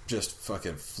been just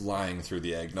fucking flying through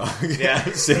the eggnog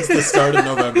since the start of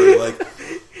November. Like,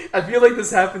 I feel like this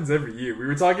happens every year. We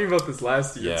were talking about this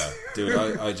last year. Yeah, dude,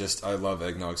 I love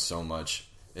eggnog so much.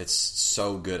 It's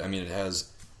so good. I mean, it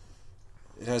has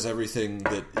everything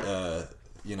that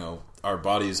our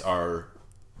bodies are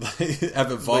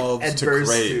have evolved to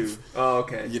crave. Oh,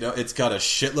 okay. It's got a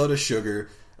shitload of sugar,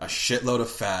 a shitload of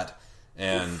fat,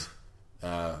 and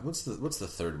what's the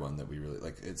third one that we really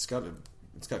like? It's got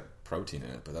protein in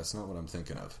it, but that's not what I'm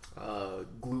thinking of.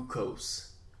 Glucose.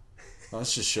 Oh,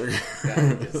 that's just sugar. Yeah,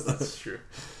 I guess that's true.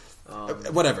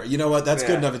 Whatever. You know what? That's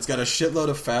good enough. It's got a shitload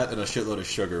of fat and a shitload of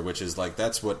sugar, which is like,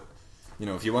 that's what,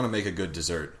 if you want to make a good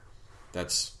dessert,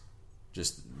 that's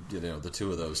just, the two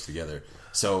of those together.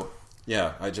 So,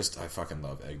 yeah, I fucking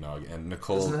love eggnog. And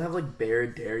Nicole... Doesn't it have, like, Bear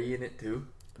Dairy in it, too?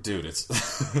 Dude, it's...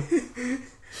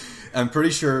 I'm pretty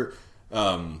sure...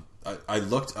 I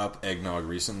looked up eggnog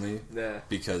recently. Yeah.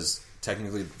 Because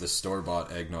technically the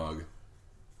store-bought eggnog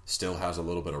still has a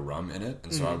little bit of rum in it.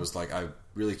 And so I was like, I'm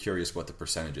really curious what the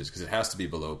percentage is, because it has to be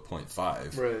below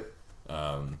 0.5. Right.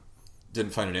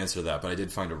 Didn't find an answer to that, but I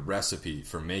did find a recipe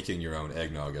for making your own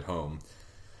eggnog at home,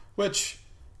 which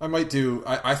I might do.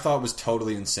 I thought was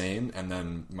totally insane, and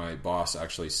then my boss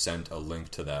actually sent a link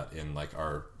to that in like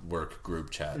our work group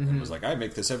chat and was like, I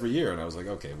make this every year, and I was like,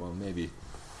 okay, well, maybe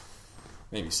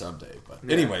someday. But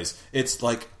anyways, it's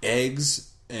like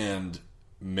eggs and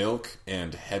milk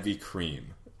and heavy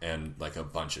cream and like a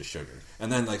bunch of sugar,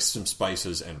 and then like some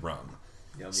spices and rum.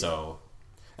 Yummy. So,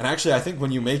 and actually, I think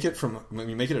when you make it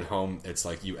at home, it's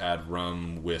like you add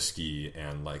rum, whiskey,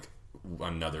 and like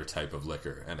another type of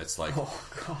liquor, and it's like, oh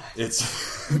god,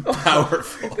 it's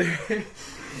powerful.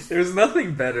 There's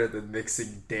nothing better than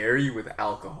mixing dairy with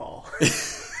alcohol.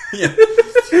 Yeah,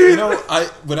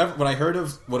 when I heard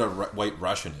of what a White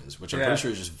Russian is, which I'm pretty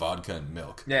sure is just vodka and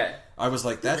milk. Yeah, I was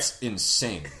like, that's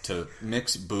insane to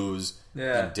mix booze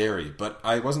and dairy. But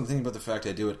I wasn't thinking about the fact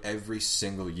I do it every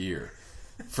single year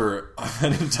for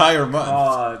an entire month.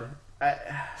 God,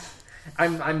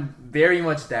 I'm very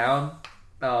much down.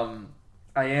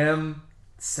 I am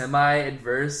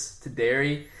semi-adverse to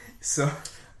dairy, so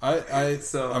I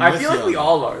feel like we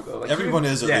all are though. Like, everyone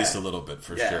is at least a little bit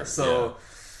for sure. So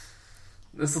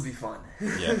this will be fun.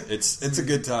 Yeah, it's a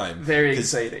good time. Very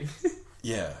exciting.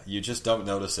 Yeah, you just don't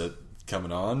notice it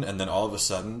coming on, and then all of a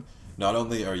sudden, not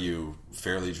only are you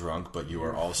fairly drunk, but you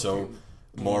are also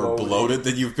more bloated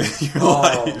than you've been in your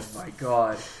life. Oh my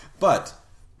god! But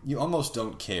you almost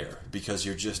don't care because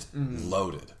you're just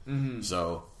loaded. Mm-hmm.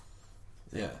 So,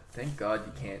 yeah. Thank God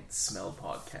you can't smell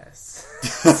podcasts.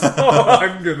 That's all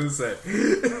I'm gonna say.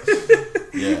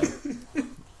 Yeah.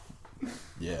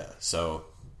 Yeah. So,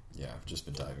 yeah, I've just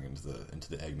been diving into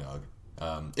the eggnog.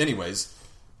 Anyways,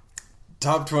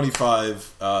 top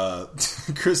 25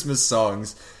 Christmas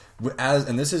songs,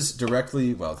 and this is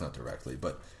directly, well, it's not directly,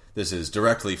 but this is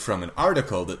directly from an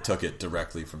article that took it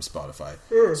directly from Spotify.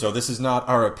 So this is not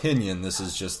our opinion. This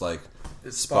is just like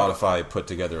Spotify put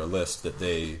together a list that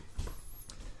they...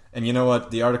 And you know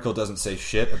what? The article doesn't say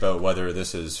shit about whether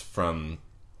this is from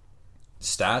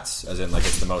stats, as in like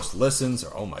it's the most listens,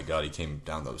 or oh my god, he came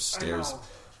down those stairs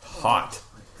hot.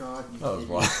 Oh my god, that was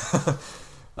wild.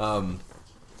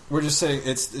 We're just saying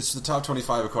it's the top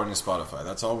 25 according to Spotify.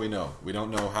 That's all we know. We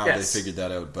don't know how they figured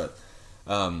that out, but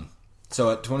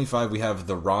so at 25 we have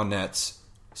the Ronettes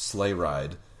Sleigh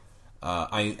Ride.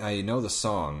 I know the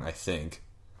song, I think,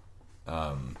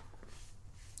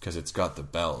 because it's got the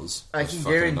bells. I can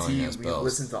guarantee you we've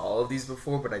listened to all of these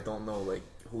before, but I don't know like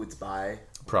who it's by.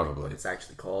 Probably what it's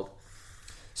actually called.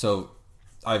 So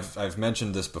I've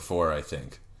mentioned this before, I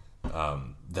think,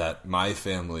 that my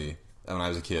family, when I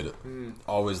was a kid,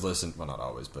 always listened, well, not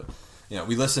always, but,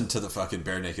 we listened to the fucking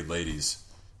Bare Naked Ladies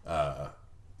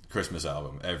Christmas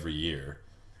album every year,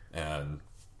 and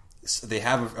they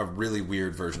have a really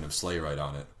weird version of Sleigh Ride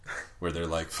on it, where they're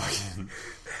like fucking,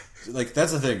 like,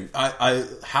 that's the thing, I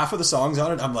half of the songs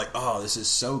on it, I'm like, oh, this is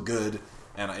so good,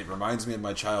 and it reminds me of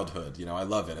my childhood. I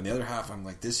love it. And the other half, I'm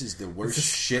like, this is the worst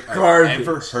shit I've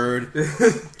ever heard.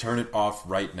 Turn it off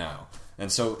right now.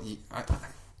 And so I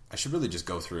should really just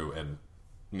go through and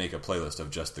make a playlist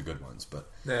of just the good ones. But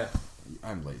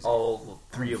I'm lazy. All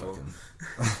three of them.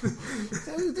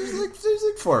 There's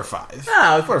like 4 or 5.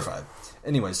 Ah, 4 or 5.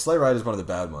 Anyway, Sleigh Ride is one of the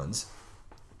bad ones.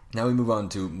 Now we move on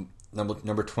to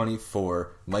number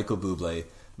 24, Michael Bublé.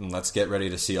 And let's get ready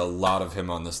to see a lot of him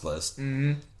on this list.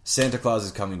 Mm-hmm. Santa Claus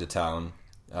is Coming to Town,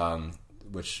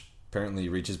 which apparently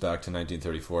reaches back to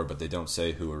 1934, but they don't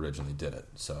say who originally did it.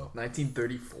 So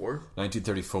 1934?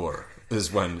 1934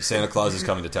 is when Santa Claus is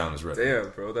Coming to Town was written. Damn,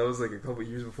 bro, that was like a couple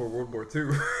years before World War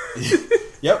II.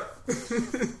 Yep.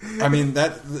 I mean,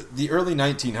 the early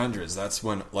 1900s, that's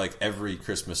when like every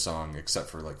Christmas song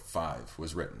except for like 5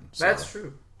 was written. So,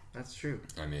 that's true.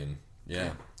 I mean,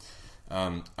 yeah.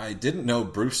 I didn't know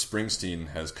Bruce Springsteen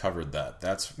has covered that.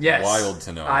 That's wild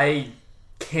to know. I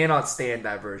cannot stand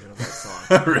that version of that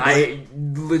song. Really? I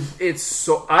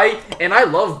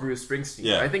love Bruce Springsteen.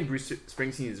 Yeah. I think Bruce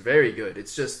Springsteen is very good.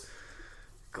 It's just,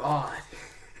 God,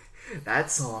 that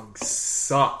song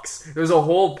sucks. There's a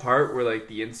whole part where like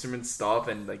the instruments stop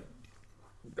and like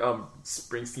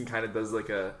Springsteen kind of does like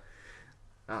a,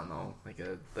 I don't know, like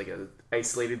a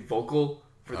isolated vocal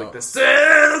for like the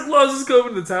Santa Claus is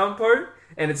Coming to Town part,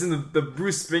 and it's in the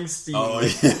Bruce Springsteen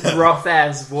rough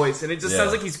ass voice, and it just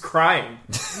sounds like he's crying.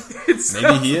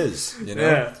 Maybe he is.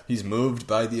 He's moved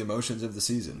by the emotions of the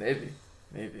season. Maybe.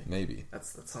 That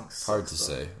song sucks. Hard to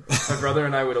say. My brother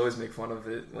and I would always make fun of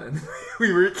it when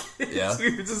we were kids. Yeah.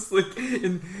 We would just like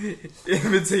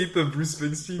imitate the Bruce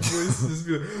Springsteen voice, and just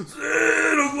be like,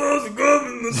 Santa Claus is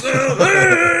coming to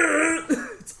town.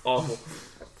 It's awful.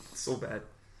 So bad.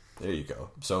 There you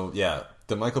go. So yeah,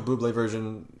 the Michael Bublé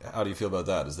version. How do you feel about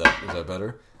that? Is that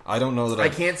better? I don't know that. I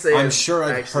can't say. I'm sure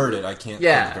I've heard it. I can't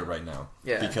think of it right now.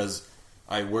 Yeah. Because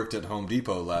I worked at Home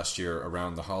Depot last year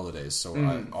around the holidays, so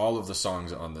all of the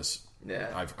songs on this,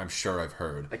 I'm sure I've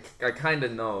heard. I kind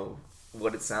of know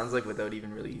what it sounds like without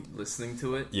even really listening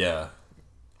to it. Yeah.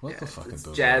 What the fucking it's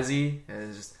Bublé? Jazzy and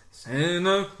it's just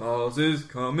Santa Claus is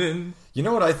coming. You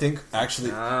know what I think? Actually,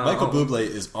 Michael Bublé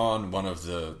is on one of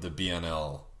the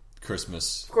BNL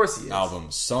Christmas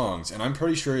album songs, and I'm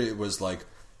pretty sure it was like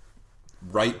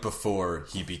right before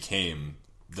he became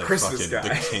the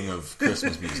the king of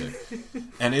Christmas music.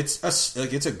 And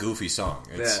it's a goofy song.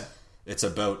 It's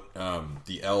about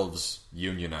the elves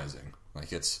unionizing.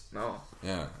 Like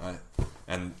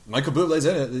and Michael Bublé's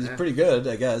in it. He's pretty good,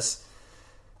 I guess.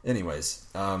 Anyways,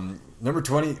 number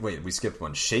 20. Wait, we skipped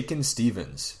one. Shakin'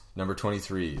 Stevens, number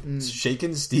 23.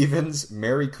 Shakin' Stevens,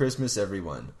 Merry Christmas,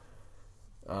 Everyone.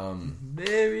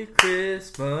 Merry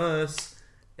Christmas,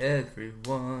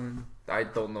 everyone. I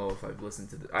don't know if I've listened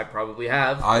to it. I probably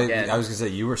have. I was gonna say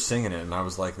you were singing it, and I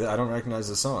was like, I don't recognize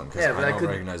the song because I don't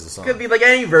recognize the song. Could be like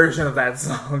any version of that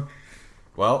song.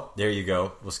 Well, there you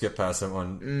go. We'll skip past that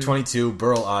one. 22,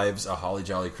 Burl Ives, A Holly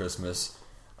Jolly Christmas.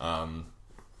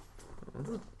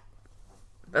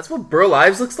 That's what Burl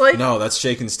Ives looks like? No, that's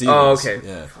Shakin' Stevens. Oh, okay.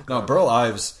 Yeah. No, Burl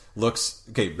Ives looks...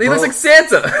 Okay, he looks like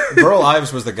Santa! Burl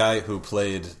Ives was the guy who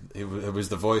played... It was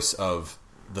the voice of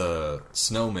the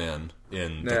snowman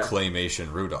in the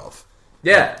claymation Rudolph.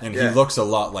 Yeah. And he looks a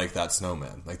lot like that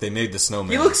snowman. Like, they made the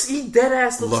snowman... He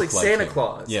dead-ass looks like Santa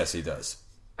Claus. Yes, he does.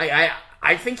 I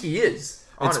think he is,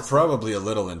 honestly. It's probably a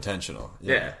little intentional.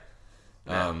 Yeah.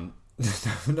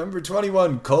 Number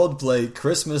 21, Coldplay,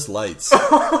 Christmas Lights.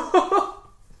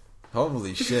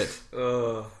 Holy shit.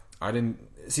 I didn't...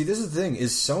 See, this is the thing,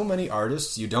 is so many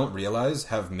artists you don't realize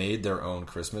have made their own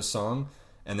Christmas song,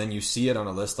 and then you see it on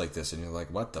a list like this, and you're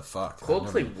like, what the fuck?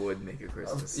 Coldplay would make a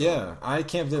Christmas song. Yeah, I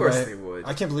can't believe... Of course they would.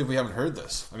 I can't believe we haven't heard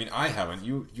this. I mean, I haven't.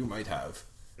 You might have.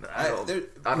 I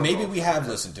don't maybe know we have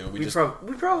listened to it. We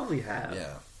probably have.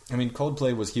 Yeah. I mean,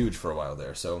 Coldplay was huge for a while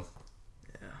there, so...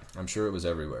 Yeah. I'm sure it was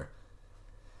everywhere.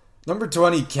 Number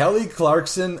 20, Kelly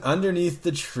Clarkson, Underneath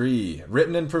the Tree.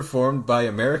 Written and performed by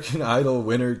American Idol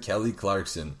winner Kelly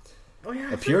Clarkson. Oh,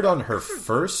 yeah. Appeared on her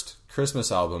first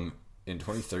Christmas album in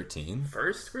 2013.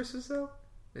 First Christmas album?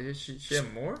 Did she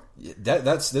have more?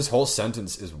 This whole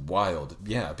sentence is wild.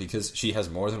 Yeah, because she has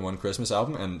more than one Christmas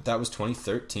album, and that was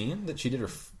 2013 that she did her...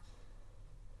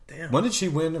 Damn. When did she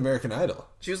win American Idol?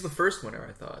 She was the first winner,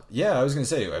 I thought. Yeah, I was going to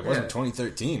say, it wasn't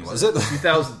 2013, was it?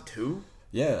 2002?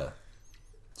 Yeah.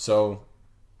 So,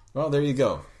 well, there you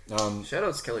go. Shout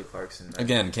out to Kelly Clarkson. Man.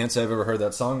 Again, can't say I've ever heard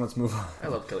that song. Let's move on. I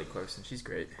love Kelly Clarkson. She's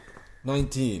great.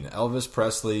 19, Elvis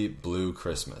Presley, Blue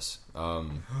Christmas. I'll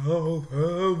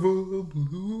have a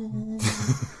blue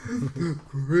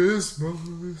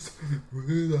Christmas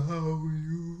without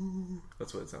you.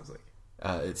 That's what it sounds like.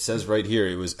 It says right here,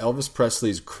 it was Elvis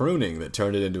Presley's crooning that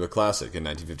turned it into a classic in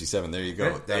 1957. There you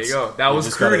go. There you go. That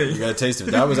was crooning. You got a taste of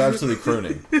it. That was absolutely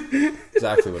crooning.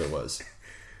 Exactly what it was.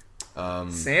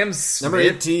 Sam Smith. Number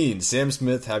 18, Sam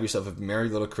Smith, Have Yourself a Merry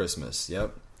Little Christmas.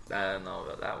 Yep. I don't know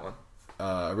about that one.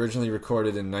 Originally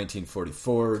recorded in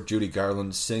 1944, Judy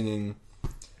Garland singing.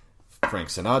 Frank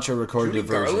Sinatra recorded a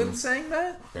version. Judy Garland sang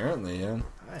that? Apparently, yeah.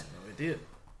 I had no idea.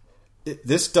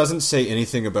 This doesn't say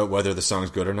anything about whether the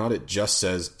song's good or not. It just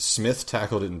says Smith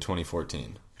tackled it in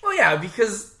 2014. Well, yeah,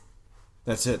 because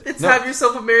that's it. It's Have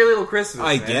Yourself a Merry Little Christmas.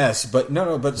 I guess, but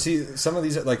no. But see, some of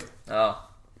these are like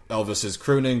Elvis's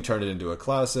crooning turned it into a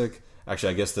classic.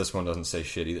 Actually, I guess this one doesn't say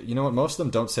shit either. You know what? Most of them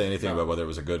don't say anything about whether it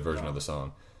was a good version of the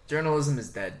song. Journalism is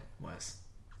dead, Wes.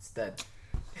 It's dead.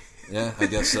 Yeah, I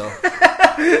guess so.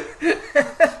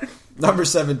 Number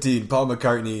 17, Paul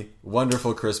McCartney,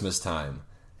 Wonderful Christmas Time.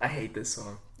 I hate this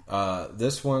song.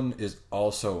 This one is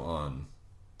also on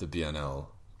the BNL.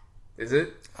 Is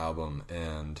it? Album,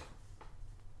 and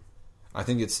I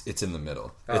think it's in the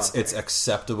middle. Oh, it's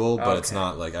acceptable, but it's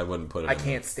not like I wouldn't put it. I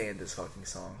can't stand this fucking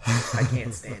song. I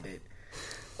can't stand it.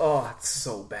 Oh, it's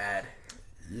so bad.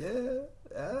 Yeah.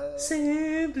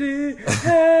 Simply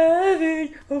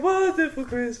having a wonderful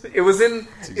Christmas. It was in.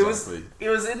 Exactly. It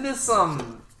was in this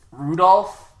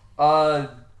Rudolph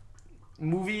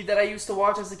movie that I used to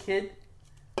watch as a kid,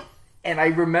 and I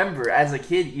remember as a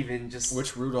kid even just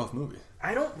which Rudolph movie?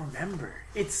 I don't remember.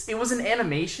 It was an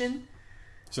animation.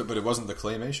 So, but it wasn't the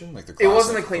claymation, like the. It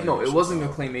wasn't a claymation. No, it wasn't a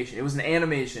claymation. It was an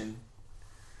animation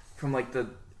from like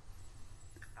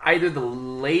either the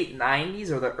late 90s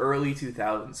or the early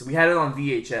 2000s. So we had it on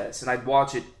VHS, and I'd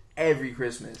watch it every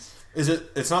Christmas. Is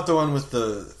it? It's not the one with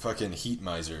the fucking heat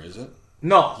miser, is it?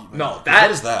 No.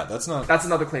 What is that? That's not. That's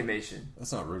another claymation.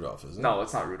 That's not Rudolph, is it? No,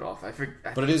 it's not Rudolph. I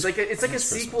forget. But it is. It's like a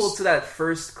sequel to that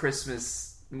first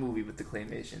Christmas movie with the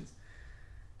claymations.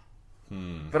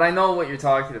 But I know what you're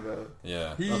talking about.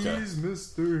 Yeah. He's okay.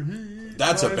 Mr. Heat.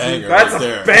 That's a banger. That's right a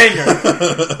there.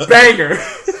 banger.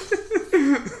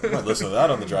 I might listen to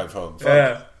that on the drive home.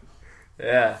 Fuck.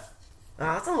 Yeah. I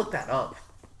have to look that up.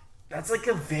 That's like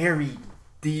a very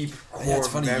deep core it's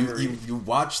funny. memory. You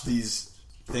watch these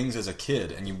things as a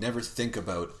kid, and you never think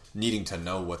about needing to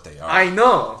know what they are. I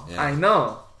know. Yeah. I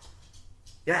know.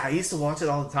 Yeah, I used to watch it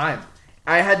all the time.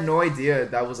 I had no idea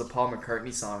that was a Paul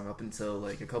McCartney song up until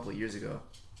like a couple of years ago.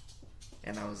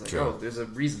 And I was like, True. oh, there's a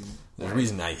reason. There's a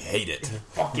reason I hate it.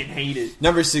 Fucking hate it.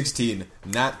 Number 16,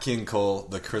 Nat King Cole,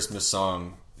 the Christmas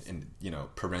song, in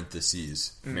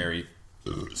parentheses, Merry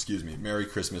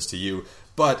Christmas to You.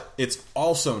 But it's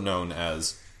also known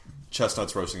as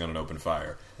Chestnuts Roasting on an Open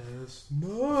Fire.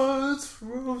 Chestnuts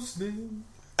roasting.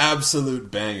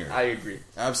 Absolute banger. I agree.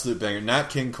 Absolute banger. Nat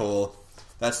King Cole.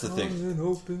 That's the thing. On an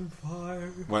open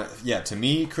fire. To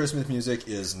me, Christmas music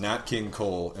is Nat King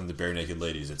Cole and the Bare Naked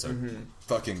Ladies. It's a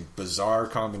fucking bizarre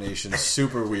combination,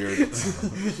 super weird. You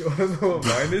want to know what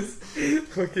mine is?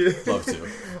 Okay. Love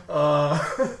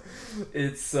to.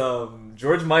 It's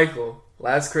George Michael,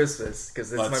 Last Christmas,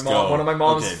 because it's one of my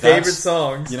mom's Okay, favorite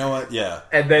songs. You know what? Yeah.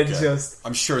 And then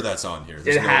I'm sure that's on here.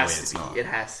 There's it no has way to it's be. not. It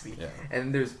has to be. Yeah.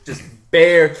 And there's just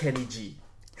bare Kenny G.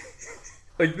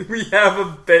 Like, we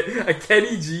have a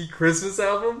Kenny G Christmas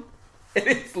album, and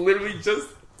it's literally just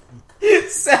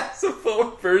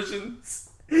saxophone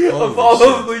versions of all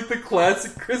of like the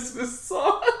classic Christmas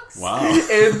songs. Wow.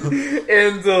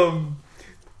 And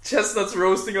Chestnuts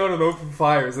Roasting on an Open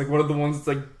Fire is like one of the ones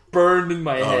that's like burned in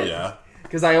my head. Oh yeah.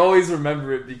 Because I always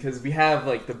remember it because we have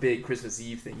like the big Christmas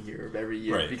Eve thing here every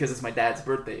year, right. Because it's my dad's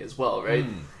birthday as well, right?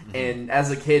 Mm-hmm. And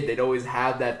as a kid, they'd always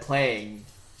have that playing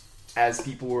as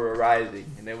people were arriving,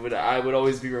 and I would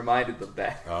always be reminded of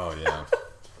that. Oh yeah.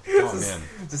 Oh man.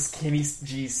 Just Kenny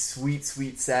G's sweet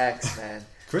sax, man.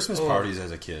 Christmas parties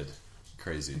as a kid,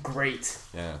 crazy. Great.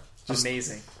 Yeah. Just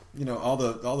amazing. All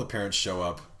the parents show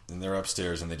up and they're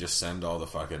upstairs, and they just send all the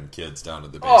fucking kids down to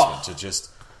the basement to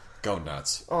just go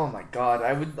nuts. Oh my god,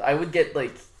 I would get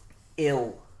like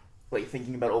ill, like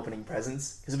thinking about opening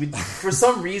presents, because for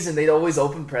some reason we'd always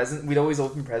open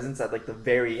presents at like the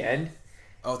very end.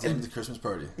 Oh, at the end of the Christmas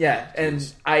party. Yeah,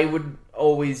 and I would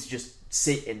always just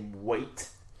sit and wait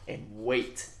and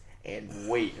wait and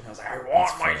wait, and I was like, I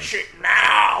want my shit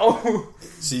now.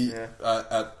 See,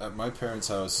 at my parents'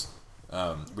 house,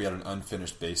 we had an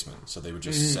unfinished basement, so they would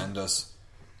just send us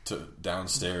to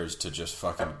downstairs to just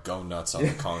fucking go nuts on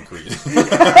the concrete.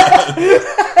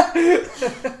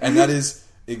 And that is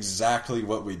exactly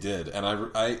what we did. And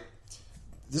I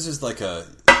this is like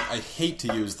I hate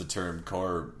to use the term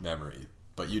core memory,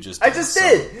 but you just did. I just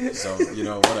did. So you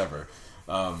know, whatever.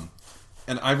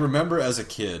 And I remember as a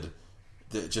kid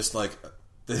that just like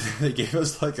they gave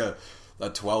us like a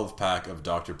 12-pack of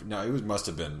Dr. Now, it must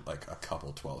have been like a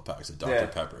couple 12-packs of Dr.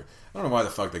 Pepper. I don't know why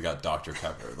the fuck they got Dr.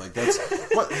 Pepper. Like, that's...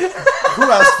 What? Who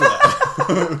asked for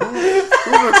that?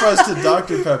 Who requested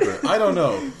Dr. Pepper? I don't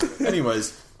know.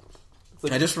 Anyways,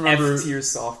 like I just remember... F-tier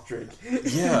soft drink.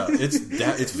 Yeah,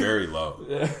 it's very low.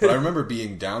 Yeah. But I remember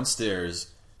being downstairs,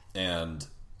 and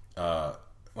one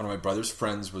of my brother's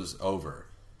friends was over,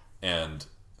 and,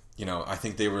 you know, I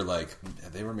think they were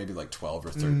maybe like 12 or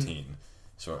 13.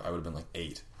 So I would have been like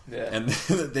 8. Yeah. And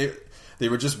they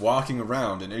were just walking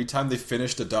around, and every time they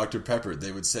finished a Dr. Pepper,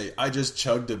 they would say, I just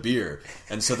chugged a beer.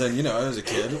 And so then, you know, I was a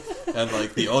kid, and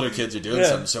like the older kids are doing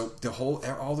something. So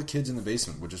all the kids in the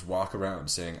basement would just walk around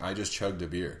saying, I just chugged a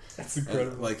beer. That's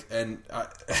incredible.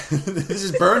 This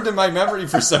is burned in my memory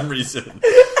for some reason.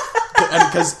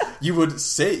 And because you would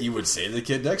say to the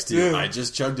kid next to you, I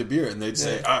just chugged a beer. And they'd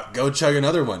say, go chug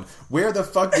another one. Where the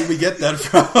fuck did we get that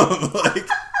from? Like...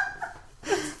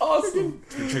 Awesome.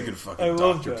 We're drinking fucking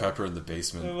Dr. Pepper in the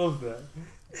basement. I love that.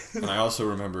 And I also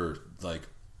remember like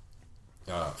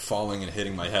falling and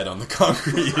hitting my head on the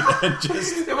concrete and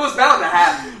just... It was bound to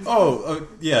happen. Oh,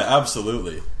 yeah,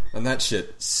 absolutely. And that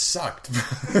shit sucked.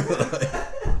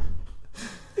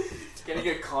 Gonna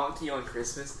get conky on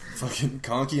Christmas. Fucking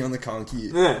conky on the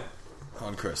conky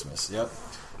on Christmas. Yep.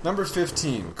 Number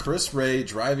 15, Chris Ray,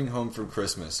 Driving Home from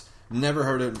Christmas. Never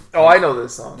heard it. Oh, I know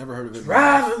this song. Never heard of it.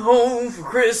 Driving home for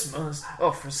Christmas.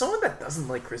 Oh, for someone that doesn't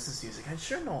like Christmas music, I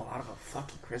sure know a lot about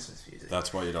fucking Christmas music.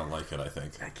 That's why you don't like it, I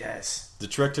think. I guess. The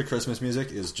trick to Christmas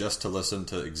music is just to listen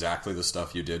to exactly the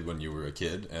stuff you did when you were a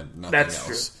kid and nothing That's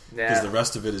else. True. Yeah. Because the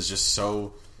rest of it is just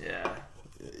so... Yeah.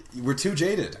 We're too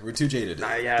jaded.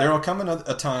 Yeah. There will come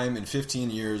a time in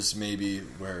 15 years, maybe,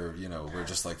 where, you know, we're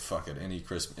just like, fuck it.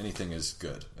 Anything is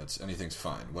good. Anything's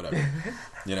fine. Whatever.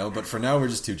 You know, but for now, we're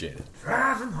just too jaded.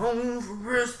 Driving home for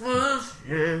Christmas,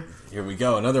 yeah. Here we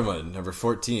go. Another one. Number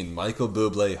 14, Michael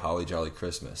Bublé, Holly Jolly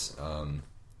Christmas.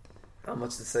 Not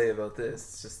much to say about this.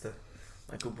 It's just a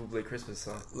Michael Bublé Christmas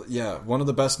song. Yeah. One of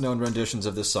the best known renditions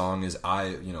of this song is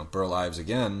Burl Ives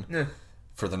Again. Yeah.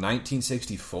 For the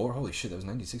 1964, holy shit, that was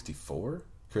 1964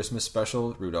 Christmas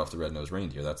special, Rudolph the Red-Nosed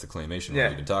Reindeer. That's the claymation one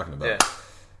we've been talking about.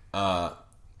 Yeah.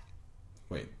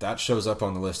 Wait, that shows up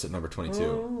on the list at number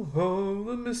 22. Oh,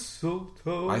 the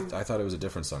mistletoe. I thought it was a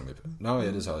different song. No,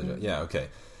 it is Holly Jolly. Yeah, okay.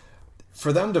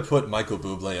 For them to put Michael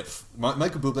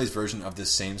Bublé's version of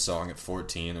this same song at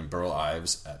 14 and Burl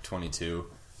Ives at 22,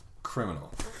 criminal.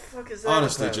 What the fuck is that?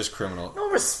 Honestly, just criminal. No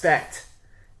respect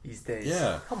these days.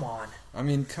 Yeah. Come on. I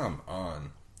mean, come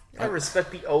on. I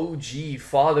respect the OG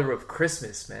father of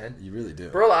Christmas, man. You really do.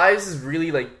 Burl Ives is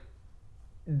really like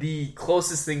the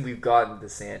closest thing we've gotten to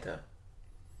Santa.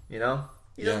 You know?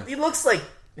 He looks like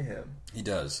him. He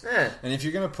does. Yeah. And if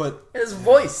you're going to put... And his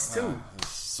voice, too. This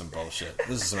is some bullshit.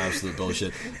 This is some absolute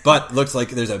bullshit. But looks like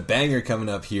there's a banger coming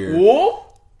up here. Whoa!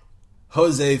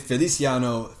 Jose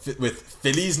Feliciano with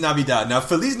Feliz Navidad. Now,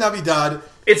 Feliz Navidad...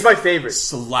 It's my favorite.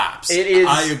 Slaps. It is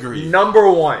I agree. number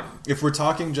one. If we're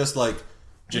talking just like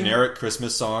generic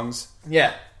Christmas songs...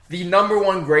 Yeah. The number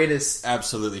one greatest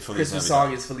absolutely Feliz Christmas Navidad.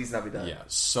 song is Feliz Navidad. Yeah,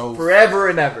 so forever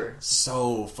and ever.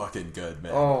 So fucking good,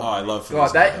 man. Oh, I love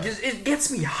Feliz Navidad. It gets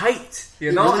me hyped.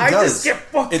 You know, really does. Just get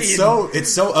fucking. It's so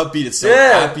upbeat. It's so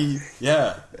happy.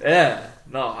 Yeah. Yeah.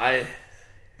 No,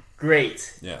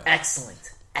 great. Yeah.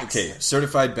 Excellent. Okay,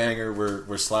 certified banger.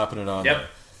 We're slapping it on there.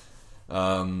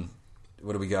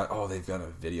 What do we got? Oh, they've got a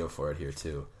video for it here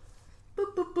too.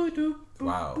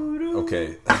 Wow.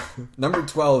 Okay. Number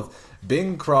 12,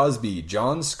 Bing Crosby,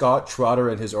 John Scott Trotter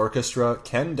and his orchestra,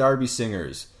 Ken Darby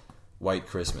Singers, White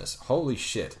Christmas. Holy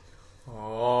shit.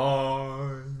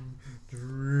 I'm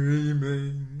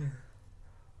dreaming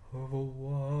of a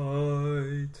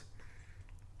white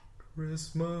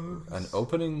Christmas. An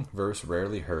opening verse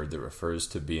rarely heard that refers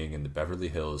to being in the Beverly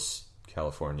Hills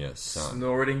California sun.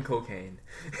 Snorting cocaine.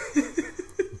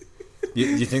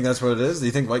 You think that's what it is? Do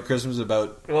you think White Christmas is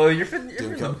about... Well, you're from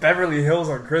the Beverly Hills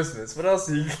on Christmas. What else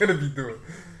are you going to be doing?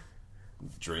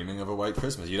 Dreaming of a white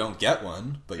Christmas. You don't get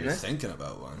one, but you're thinking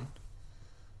about one.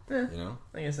 Yeah, you know?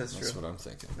 I guess that's true. That's what I'm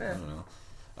thinking. Yeah. I don't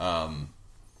know.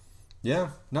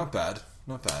 Yeah, not bad.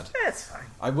 Not bad. That's fine.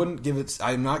 I wouldn't give it...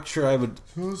 I'm not sure I would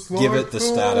Just give like it the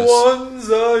status.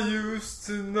 Ones I used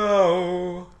to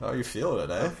know. Oh, you're feeling it,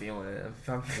 eh? I'm feeling it.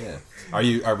 Yeah.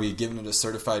 Are we giving it a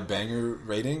certified banger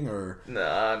rating or?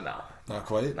 No. Not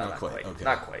quite. Not quite. Okay.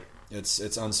 Not quite.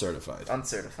 It's uncertified.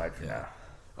 Uncertified for now.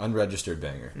 Unregistered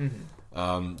banger.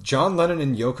 Mm-hmm. John Lennon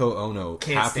and Yoko Ono.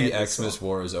 Can't Happy stand this Xmas song.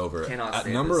 War is over. Cannot At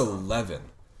stand number this song.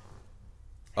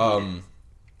 11.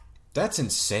 That's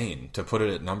insane to put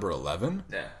it at number 11.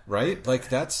 Yeah. Right? Like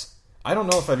that's. I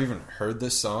don't know if I've even heard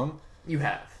this song. You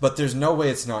have. But there's no way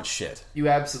it's not shit. You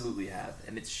absolutely have,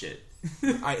 and it's shit.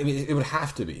 I mean, it would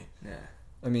have to be. Yeah.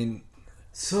 I mean.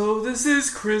 So this is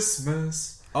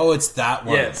Christmas. Oh, it's that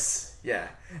one. Yes. Yeah.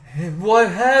 And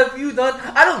what have you done?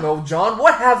 I don't know, John.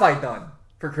 What have I done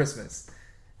for Christmas?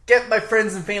 Get my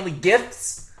friends and family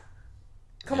gifts?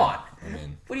 Come on. I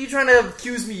mean, what are you trying to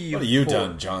accuse me of? What have you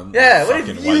done, John? Yeah, what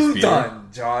Fucking have wife you beater? done,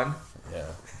 John? Yeah.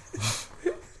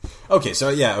 Okay, so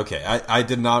okay. I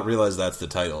did not realize that's the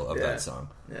title of that song.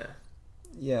 Yeah.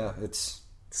 Yeah, it's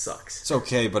Sucks. It's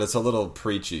okay, but it's a little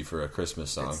preachy for a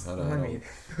Christmas song. I mean,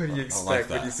 what do you expect like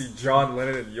when that. you see John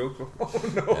Lennon and Yoko? Oh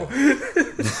no.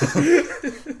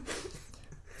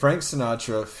 Frank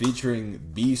Sinatra featuring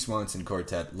B. Swanson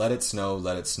Quartet. Let It Snow,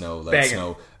 Let It Snow, Let It Banger.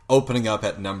 Snow. Opening up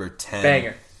at number 10.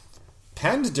 Banger.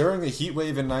 Penned during a heat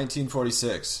wave in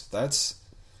 1946. That's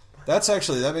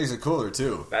actually, that makes it cooler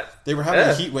too. They were having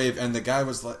a heat wave, and the guy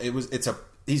was like,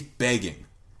 he's begging.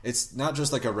 It's not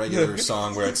just like a regular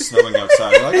song where it's snowing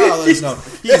outside. You're like, oh, let it snow.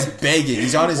 He's begging.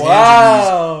 He's on his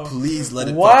hands and knees. Please let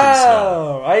it fucking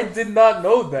snow. I did not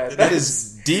know that. That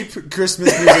is deep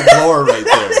Christmas music lore right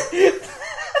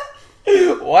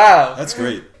there. Wow. That's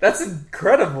great. That's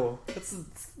incredible. It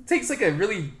takes like a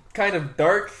really kind of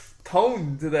dark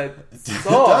tone to that song. It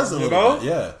does a little bit,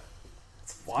 yeah.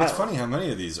 Wow. It's funny how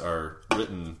many of these are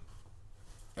written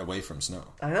away from snow.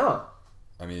 I know.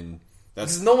 I mean,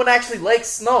 because no one actually likes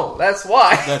snow. That's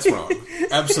why. That's wrong.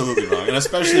 Absolutely wrong. And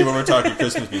especially when we're talking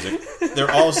Christmas music,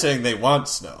 they're all saying they want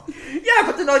snow. Yeah,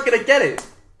 but they're not gonna get it.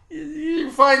 You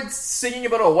find singing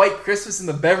about a white Christmas in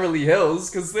the Beverly Hills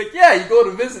because, like, yeah, you go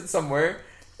to visit somewhere.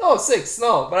 Oh, sick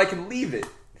snow, but I can leave it.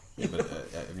 Yeah, but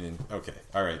I mean, okay,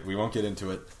 all right. We won't get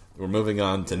into it. We're moving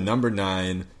on to number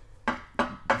 9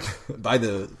 by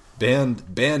the band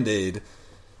Band-Aid.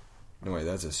 No, wait,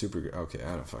 that's a super... Okay,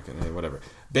 I don't fucking... Hey, whatever.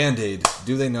 Band-Aid,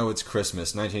 Do They Know It's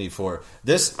Christmas, 1984.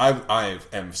 This, I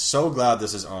am so glad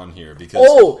this is on here because...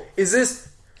 Oh, is this...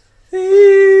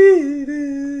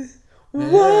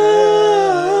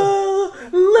 Whoa,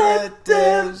 let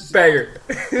them... Banger.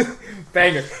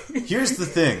 Banger. Here's the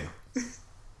thing.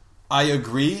 I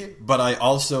agree, but I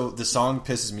also... The song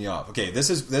pisses me off. Okay,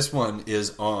 this one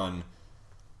is on...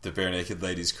 The Bare Naked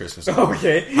Ladies Christmas album.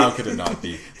 Okay. How could it not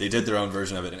be? They did their own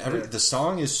version of it. And the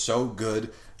song is so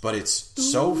good, but it's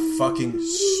so fucking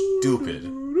stupid.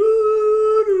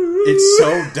 It's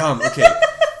so dumb. Okay.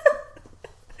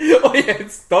 Oh yeah,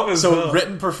 it's dumb as So well.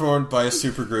 written, performed by a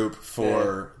supergroup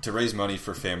to raise money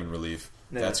for famine relief.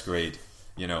 Yeah. That's great.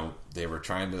 You know, they were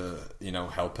trying to,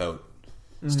 help out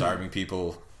starving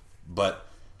people, but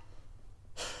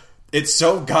it's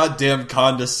so goddamn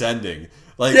condescending.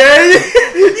 Like, yeah,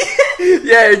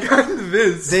 it kind of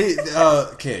is.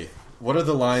 Okay, what are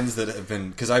the lines that have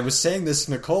been... Because I was saying this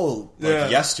to Nicole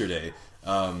yesterday.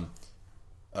 There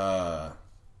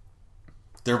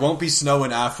won't be snow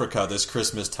in Africa this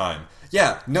Christmas time.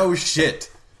 Yeah, no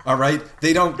shit. All right?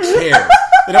 They don't care.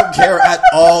 They don't care at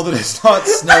all that it's not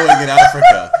snowing in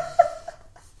Africa.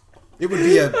 It would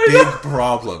be a big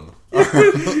problem.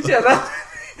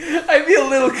 I'd be a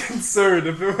little concerned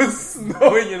if it was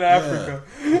snowing in Africa.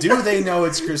 Yeah. Do they know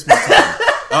it's Christmas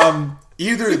time?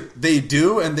 Either they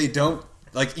do and they don't.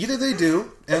 Like, either they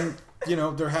do and,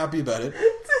 they're happy about it.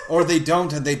 Or they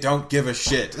don't and they don't give a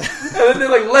shit. And then they're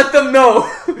like, let them know.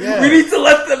 Yeah. We need to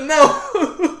let them know.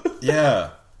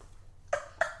 Yeah.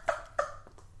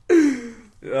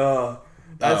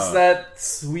 That's that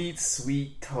sweet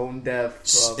tone deaf.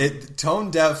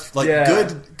 Tone deaf, like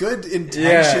good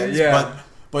intentions,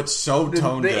 but so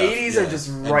tone deaf. The 80s are just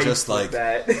right just like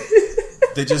that.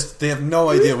 they have no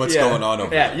idea what's going on over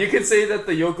there. Yeah, you could say that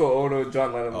the Yoko Ono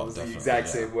John Lennon was the exact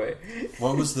same way.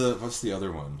 What's the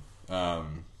other one?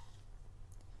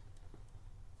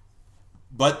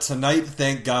 But tonight,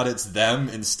 thank God it's them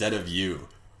instead of you.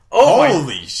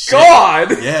 Holy shit.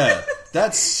 God! Yeah.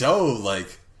 That's so,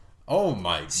 like... Oh,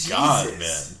 my God,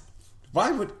 man.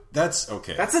 Why would... That's...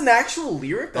 Okay. That's an actual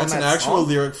lyric That's on an that actual song?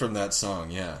 lyric from that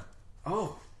song, yeah.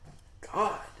 Oh,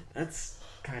 God. That's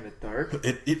kind of dark.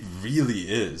 It really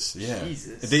is, yeah.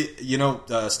 Jesus.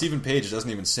 Stephen Page doesn't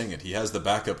even sing it. He has the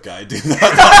backup guy do that.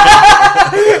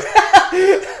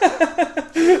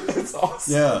 That's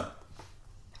awesome. Yeah.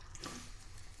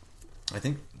 I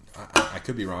think... I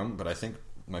could be wrong, but I think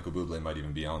Michael Bublé might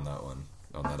even be on that one.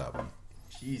 On that album.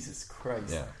 Jesus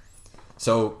Christ. Yeah.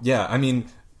 So, yeah, I mean...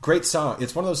 Great song.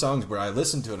 It's one of those songs where I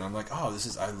listen to it and I'm like, oh,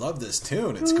 I love this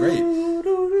tune. It's great.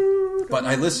 But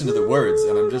I listen to the words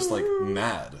and I'm just like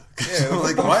mad. Yeah, I'm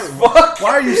like, why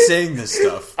are you saying this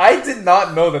stuff? I did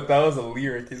not know that was a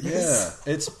lyric. Yeah,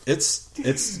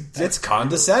 it's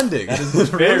condescending. That is it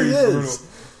very really is. brutal.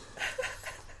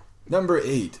 Number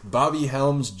 8, Bobby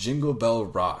Helms' Jingle Bell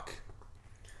Rock.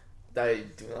 I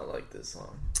do not like this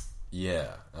song.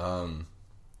 Yeah,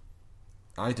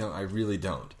 I really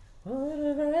don't.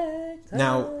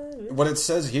 Now, what it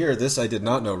says here, this I did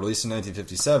not know, released in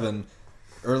 1957,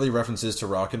 early references to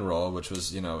rock and roll, which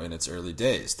was, in its early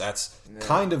days. That's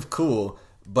kind of cool,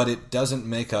 but it doesn't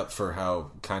make up for how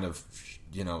kind of,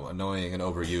 annoying and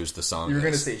overused the song is. You were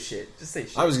going to say shit. Just say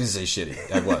shit. I was going to say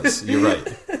shitty. I was. You're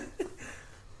right.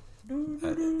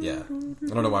 Yeah.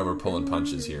 I don't know why we're pulling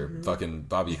punches here. Fucking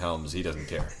Bobby Helms, he doesn't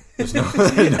care. There's no,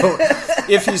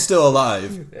 if he's still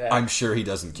alive, I'm sure he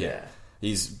doesn't care. Yeah.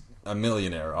 He's a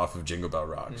millionaire off of Jingle Bell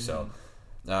Rock. So,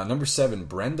 number 7,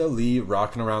 Brenda Lee,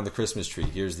 Rockin' Around the Christmas Tree.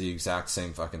 Here's the exact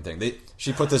same fucking thing.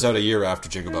 She put this out a year after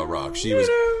Jingle Bell Rock. She was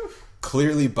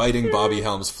clearly biting Bobby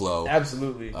Helms' flow.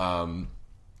 Absolutely. Rockin'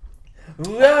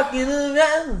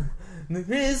 around the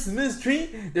Christmas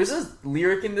tree. There's a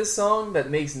lyric in this song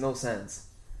that makes no sense.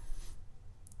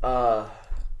 I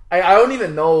don't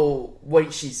even know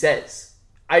what she says.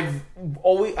 I've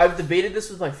debated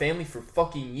this with my family for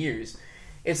fucking years.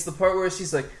 It's the part where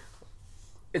she's like,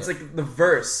 it's like the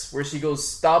verse where she goes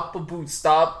stop boo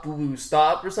stop boo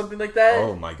stop or something like that.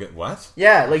 Oh my god, what?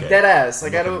 Yeah, like dead ass.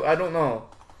 Like I don't know.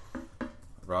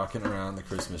 Rocking around the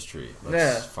Christmas tree.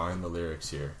 Let's find the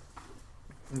lyrics here.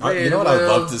 You know what I'd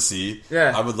love to see?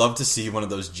 Yeah. I would love to see one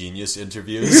of those Genius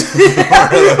interviews.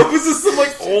 It was just some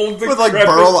like old with like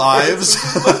Burl Ives.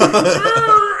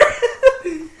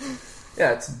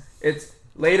 Yeah, it's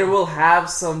later we'll have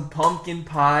some pumpkin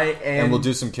pie and we'll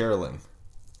do some caroling.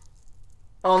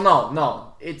 Oh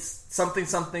no, it's something.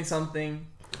 I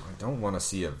don't want to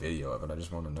see a video of it. I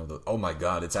just want to know oh my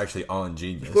god, it's actually on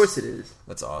Genius. Of course it is.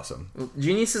 That's awesome. Well,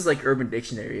 Genius is like Urban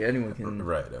Dictionary. Anyone can.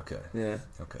 Right. Okay. Yeah.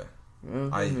 Okay.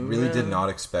 I really did not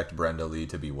expect Brenda Lee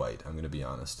to be white. I'm going to be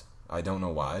honest. I don't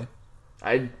know why.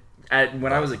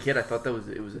 When I was a kid, I thought it was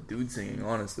a dude singing.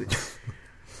 Honestly.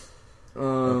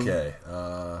 Okay.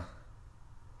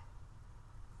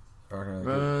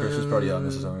 Christmas party out.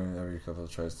 Mrs. Owen. Every couple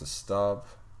tries to stop.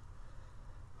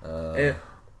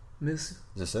 Miss.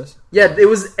 Is this? Yeah, it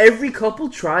was every couple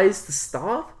tries to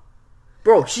stop.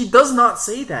 Bro, she does not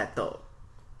say that though.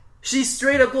 She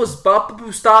straight up goes bop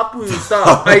boo stop boo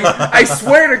stop. I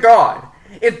swear to God,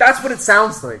 if that's what it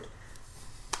sounds like.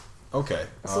 Okay.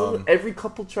 So every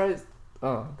couple tries.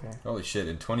 Oh, okay. Holy shit!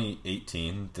 In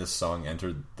 2018, this song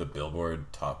entered the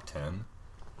Billboard Top 10.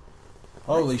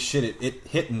 Holy shit! It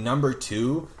hit number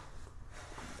 2.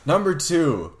 Number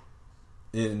 2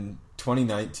 in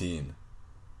 2019.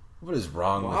 What is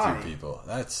wrong with you people?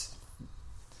 I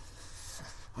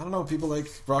don't know. People like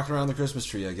rocking around the Christmas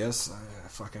tree, I guess. I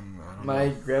don't know. My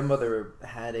grandmother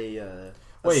had a...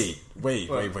 Wait.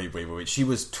 She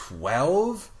was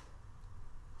 12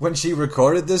 when she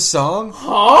recorded this song?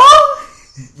 Huh?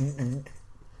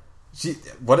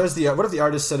 What have the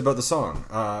artist said about the song?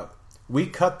 We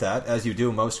cut that, as you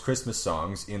do most Christmas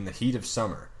songs, in the heat of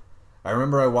summer. I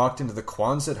remember I walked into the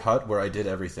Quonset hut where I did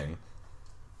everything.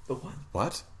 The what?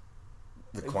 What?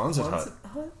 The Quonset hut?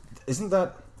 Isn't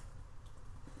that...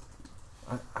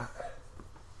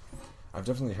 I've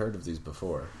definitely heard of these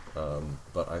before,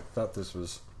 but I thought this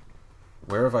was...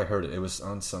 Where have I heard it? It was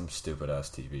on some stupid-ass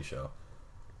TV show.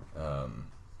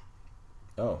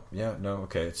 Oh, yeah, no,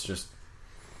 okay, it's just...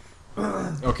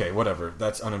 Okay, whatever,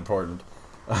 that's unimportant.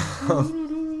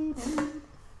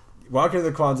 Walking to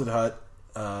the Quonset hut,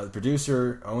 the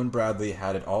producer, Owen Bradley,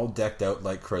 had it all decked out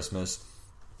like Christmas.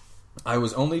 I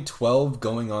was only 12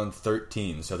 going on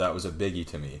 13, so that was a biggie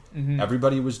to me. Mm-hmm.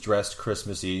 Everybody was dressed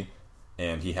Christmassy,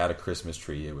 and he had a Christmas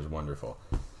tree. It was wonderful.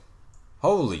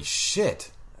 Holy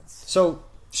shit. So,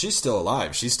 she's still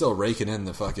alive. She's still raking in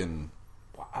the fucking...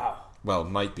 Wow. well,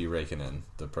 might be raking in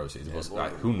the proceeds.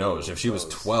 Who knows? If she was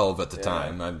 12 at the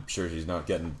time, I'm sure she's not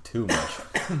getting too much.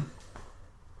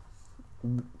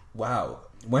 Wow.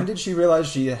 When did she realize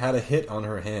she had a hit on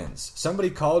her hands? Somebody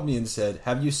called me and said,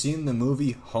 have you seen the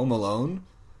movie Home Alone?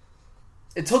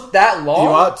 It took that long? You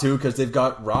ought to, because they've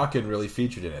got Rockin' really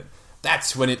featured in it.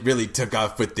 That's when it really took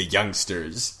off with the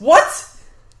youngsters. What?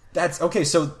 That's... Okay,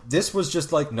 so this was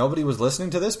just like nobody was listening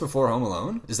to this before Home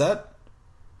Alone? Is that...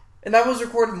 And that was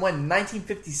recorded when?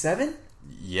 1957?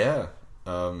 Yeah.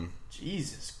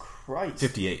 Jesus Christ.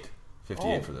 58.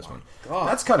 58 for this one. God.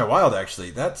 That's kind of wild,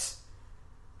 actually. That's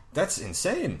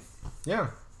insane. Yeah.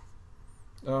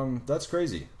 That's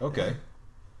crazy. Okay.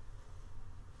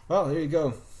 Well, there you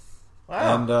go.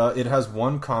 Wow. And it has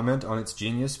one comment on its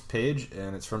Genius page,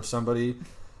 and it's from somebody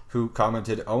who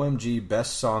commented, OMG,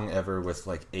 best song ever, with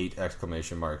like 8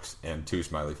 exclamation marks and 2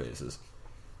 smiley faces.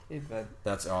 Hey, man.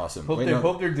 That's awesome.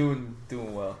 Hope they're doing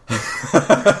well.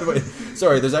 Wait,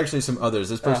 sorry, there's actually some others.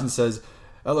 This person says,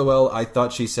 LOL, I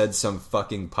thought she said some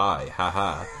fucking pie.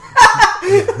 Haha.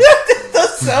 It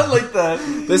does sound like that.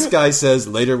 This guy says,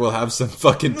 later we'll have some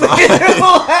fucking pie. Later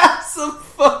we'll have some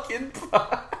fucking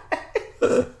pie.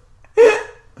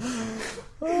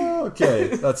 Okay,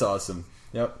 that's awesome.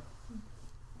 Yep.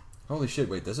 Holy shit,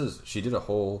 wait, she did a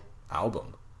whole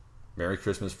album. Merry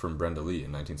Christmas from Brenda Lee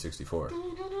in 1964.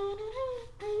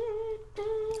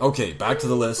 Okay, back to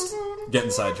the list. Getting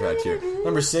sidetracked here.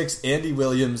 Number 6, Andy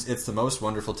Williams, It's the Most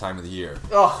Wonderful Time of the Year.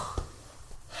 Oh.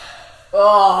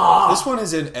 This one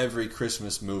is in every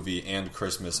Christmas movie and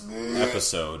Christmas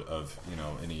episode of,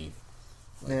 any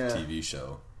TV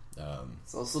show.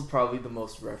 It's also probably the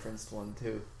most referenced one,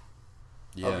 too.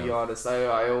 Yeah. I'll be honest,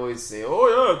 I always say, oh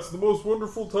yeah, it's the most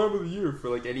wonderful time of the year for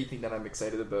like anything that I'm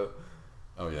excited about.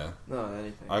 Oh yeah? No,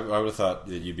 anything. I would have thought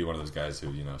that you'd be one of those guys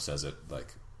who, says it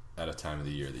like at a time of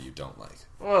the year that you don't like.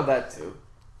 Well, that too.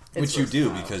 Which you do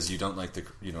because you don't like the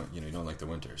you don't like the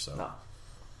winter, so no.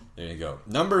 There you go.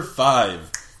 Number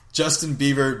 5, Justin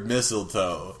Bieber,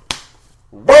 Mistletoe.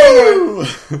 Woo!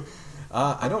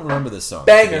 I don't remember this song,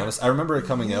 Banger. to be honest. I remember it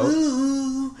coming out.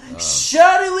 Ooh,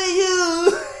 shawty with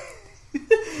you.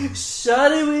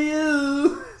 Shawty with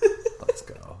you. Let's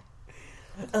go.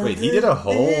 Wait, he did a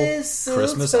whole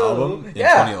Christmas album in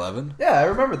 2011? Yeah, I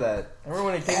remember that. I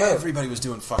remember when it came out. Everybody was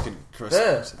doing fucking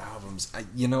Christmas albums.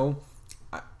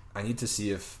 I need to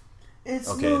see if...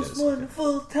 It's the most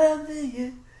wonderful time of the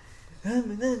year.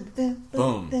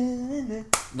 Boom.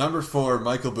 Number 4,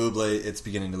 Michael Bublé, It's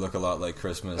Beginning to Look a Lot Like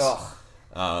Christmas.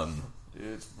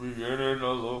 It's beginning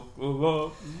to look a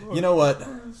lot like You know what?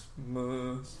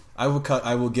 Christmas. I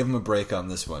will give him a break on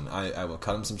this one. I will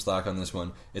cut him some slack on this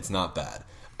one. It's not bad.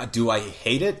 Do I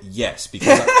hate it? Yes,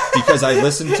 because I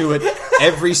listened to it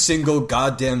every single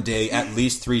goddamn day at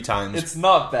least 3 times. It's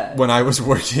not bad. When I was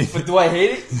working. But do I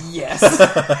hate it? Yes.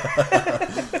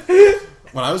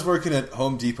 When I was working at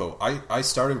Home Depot, I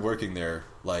started working there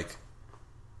like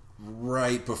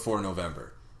right before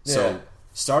November. Yeah. So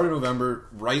started November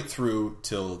right through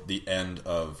till the end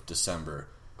of December.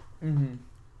 Mm-hmm.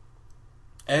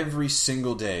 Every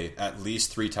single day, at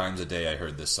least 3 times a day, I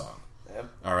heard this song. Yep.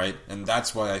 All right, and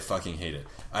that's why I fucking hate it.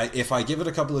 If I give it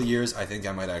a couple of years, I think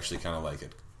I might actually kind of like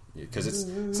it because it's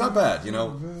not bad.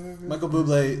 Michael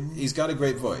Bublé, he's got a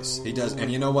great voice. He does, and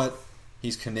you know what?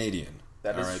 He's Canadian.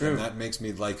 That is true, and that makes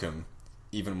me like him,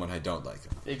 even when I don't like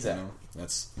him. Exactly.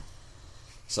 That's.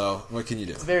 So what can you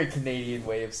do? It's a very Canadian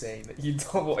way of saying that you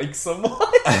don't like someone.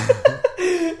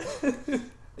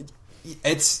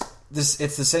 It's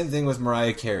the same thing with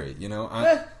Mariah Carey.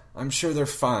 I'm sure they're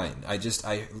fine.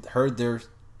 I heard their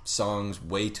songs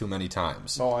way too many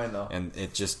times. Oh, I know. And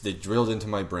they drilled into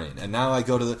my brain. And now I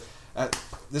go to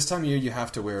this time of year you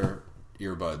have to wear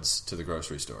earbuds to the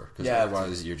grocery store because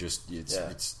otherwise you're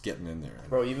it's getting in there.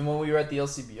 Bro, even when we were at the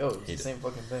LCBO, it's the same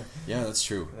fucking thing. Yeah, that's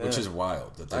true. Yeah. Which is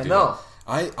wild that they I do know.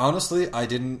 That.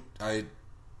 I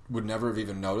would never have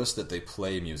even noticed that they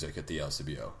play music at the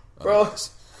LCBO. Bro.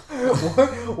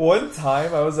 One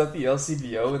time I was at the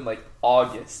LCBO in like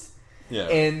August,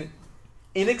 and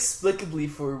inexplicably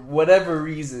for whatever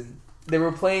reason they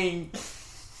were playing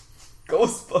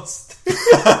Ghostbusters.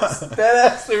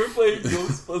 Deadass, they were playing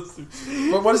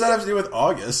Ghostbusters. But what does that have to do with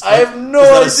August? I have no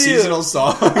idea. A seasonal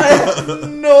song. I have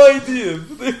no idea.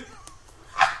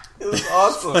 It was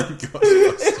awesome.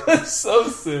 It was so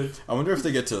sick. I wonder if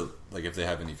they get to if they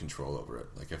have any control over it.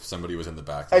 Like if somebody was in the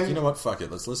back, you know what? Fuck it.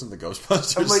 Let's listen to the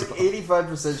Ghostbusters. I'm like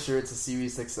 85% sure it's a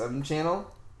Sirius XM channel,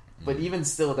 but even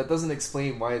still, that doesn't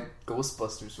explain why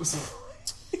Ghostbusters was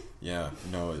playing. Yeah,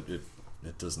 no,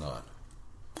 it does not.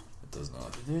 It does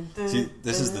not. See,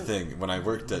 this is the thing. When I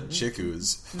worked at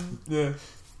Chiku's,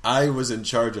 I was in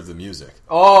charge of the music.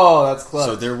 Oh, that's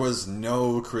clever. So there was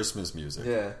no Christmas music.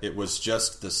 Yeah. It was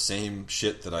just the same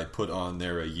shit that I put on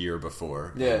there a year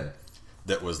before. Yeah.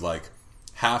 That was like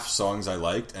half songs I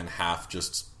liked and half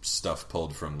just stuff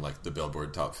pulled from like the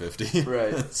Billboard Top 50.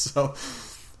 Right. So,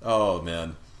 oh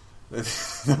man.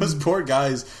 Those poor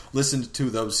guys listened to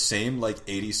those same like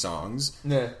 80 songs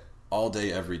all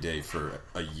day, every day for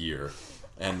a year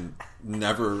and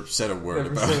never said a word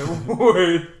about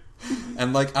it.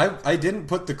 And like I didn't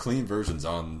put the clean versions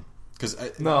on because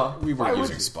we weren't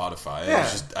using Spotify. Yeah.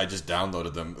 I just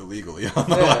downloaded them illegally on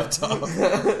my laptop.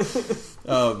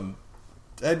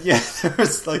 And yeah, there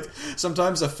was like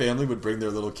sometimes a family would bring their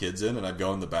little kids in, and I'd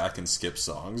go in the back and skip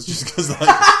songs just because like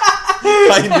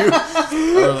I knew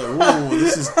I was like, "Ooh,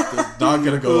 this is not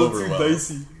gonna go over well."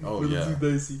 Dicey. Oh yeah, too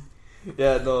dicey.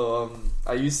 Yeah, no.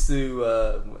 I used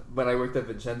to when I worked at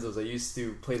Vincenzo's, I used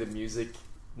to play the music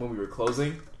when we were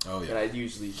closing. Oh yeah, and I'd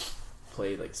usually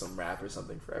play like some rap or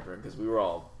something for everyone because we were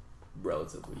all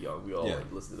relatively young. We all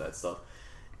like listened to that stuff.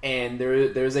 And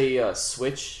there's a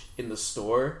switch in the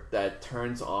store that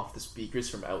turns off the speakers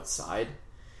from outside,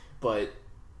 but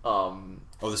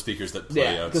the speakers that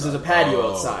play outside. because there's a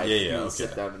patio outside. You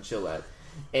sit down and chill at.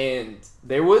 And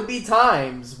there would be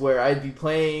times where I'd be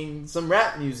playing some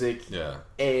rap music,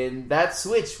 and that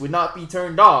switch would not be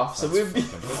turned off, so we'd be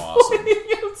playing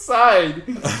outside,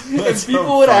 and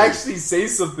people would actually say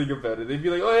something about it. They'd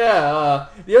be like, "Oh yeah,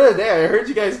 the other day I heard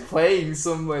you guys playing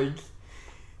some like."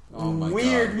 Oh my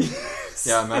weird God.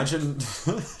 Yeah,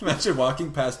 imagine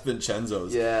walking past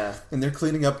Vincenzo's. Yeah. And they're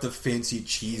cleaning up the fancy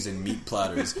cheese and meat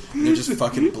platters. And they're just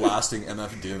fucking blasting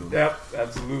MF Doom. Yep,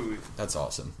 absolutely. That's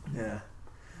awesome. Yeah.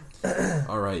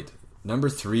 Alright. Number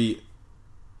 3.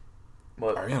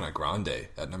 What? Ariana Grande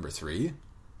at number 3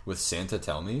 with Santa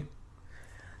Tell Me.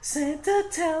 Santa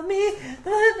tell me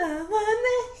what I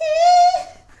wanna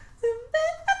hear.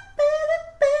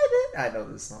 I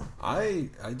know this song. I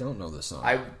don't know this song.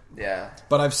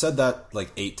 But I've said that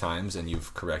like 8 times, and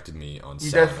you've corrected me on.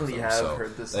 You definitely have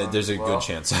heard this song. There's a good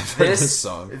chance I've heard this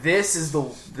song. This is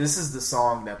the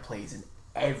song that plays in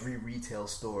every retail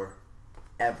store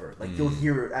ever. Like you'll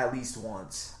hear it at least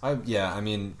once. I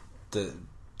mean the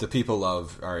people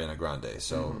love Ariana Grande,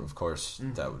 so of course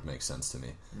that would make sense to me.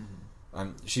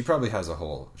 She probably has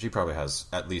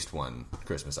at least one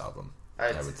Christmas album.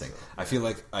 I would think. So, I feel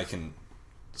like I can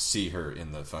see her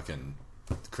in the fucking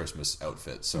Christmas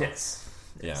outfit. So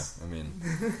yeah, I mean,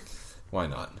 why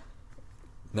not?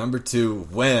 Number 2,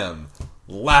 Wham!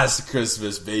 Last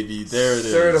Christmas, baby. There it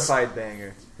is. Certified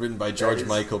banger. Written by George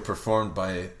Michael, performed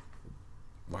by.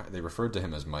 They referred to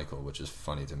him as Michael, which is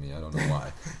funny to me. I don't know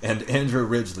why. And Andrew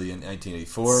Ridgeley in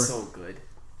 1984. So good.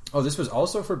 Oh, this was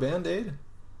also for Band-Aid?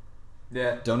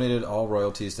 Yeah. Donated all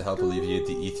royalties to help alleviate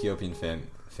the Ethiopian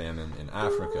famine in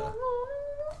Africa.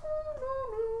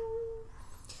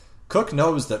 Cook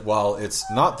knows that while it's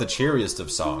not the cheeriest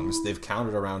of songs, they've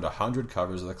counted around 100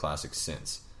 covers of the classic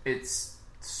since. It's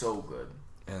so good.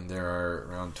 And there are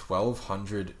around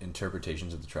 1,200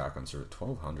 interpretations of the track on Survey.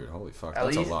 1,200, holy fuck,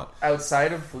 that's a lot.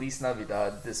 Outside of Feliz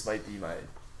Navidad, this might be my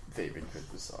favorite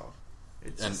Christmas song.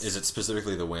 And is it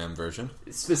specifically the Wham version?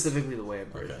 It's specifically the Wham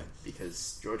version, okay.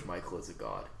 Because George Michael is a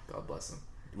god. God bless him.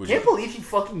 Can't believe he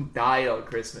fucking died on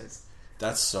Christmas.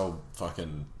 That's so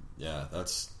fucking... Yeah,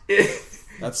 that's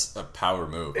a power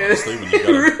move, honestly. When you've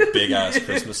got a big-ass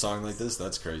Christmas song like this,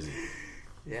 that's crazy.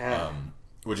 Yeah.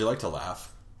 Would you like to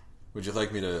laugh? Would you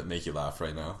like me to make you laugh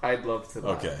right now? I'd love to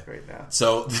laugh right now.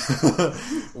 So,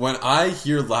 when I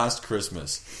hear Last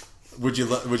Christmas, would you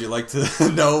like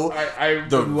to know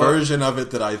the version of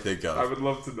it that I think of? I would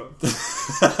love to know.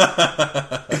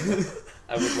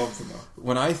 I would love to know.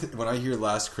 When I hear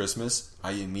Last Christmas,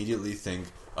 I immediately think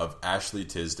of Ashley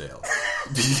Tisdale.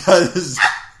 Because...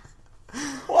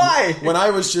 Why? When I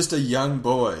was just a young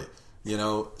boy,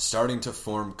 starting to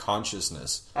form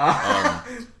consciousness,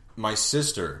 my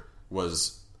sister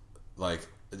was like...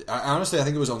 Honestly, I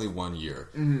think it was only 1 year.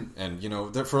 Mm-hmm.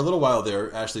 And, for a little while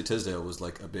there, Ashley Tisdale was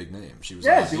like a big name. She was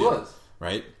she was.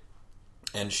 Right?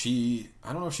 And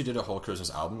I don't know if she did a whole Christmas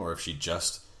album or if she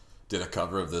just did a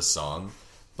cover of this song.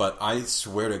 But I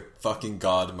swear to fucking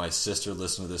God, my sister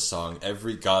listened to this song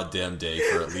every goddamn day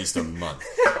for at least a month.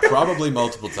 Probably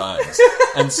multiple times.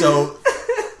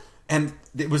 And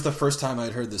it was the first time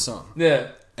I'd heard this song.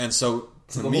 Yeah. And so...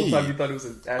 To the me, whole time you thought it was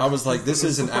an I was like, this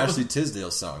is an Ashley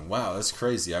Tisdale song. Wow, that's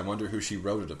crazy. I wonder who she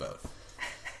wrote it about.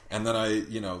 And then I,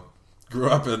 grew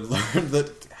up and learned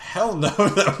that, hell no,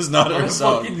 that was not her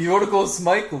song. Fucking Yorgos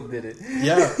Michael did it.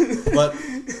 Yeah, but,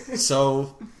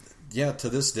 so, yeah, to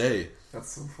this day, That's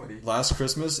so funny. Last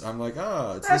Christmas, I'm like,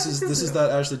 this is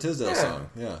that Ashley Tisdale song.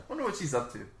 Yeah. I wonder what she's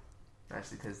up to,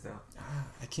 Ashley Tisdale.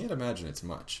 I can't imagine it's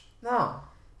much. No.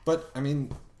 But, I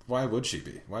mean, why would she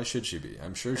be? Why should she be?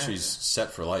 I'm sure she's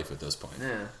set for life at this point.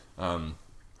 Yeah.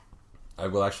 I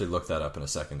will actually look that up in a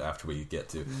second after we get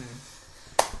to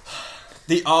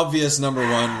the obvious number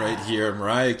one right here,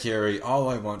 Mariah Carey, All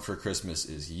I Want for Christmas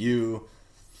Is You.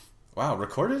 Wow,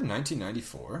 recorded in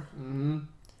 1994. Mm-hmm.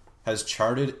 Has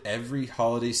charted every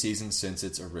holiday season since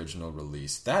its original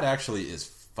release. That actually is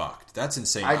fucked. That's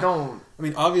insane. I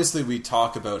mean, obviously we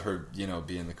talk about her,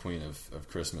 being the queen of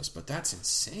Christmas, but that's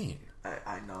insane.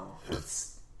 I know.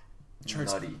 It's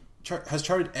nutty. Has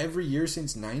charted every year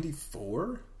since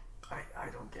 94? I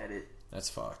don't get it. That's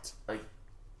fucked. Like,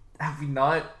 have we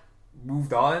not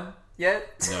moved on yet?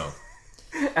 No.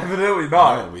 Evidently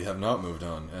not. No, we have not moved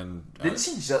on. And didn't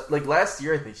she just, last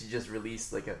year, I think she just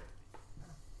released, a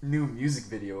new music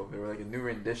video of it, or, a new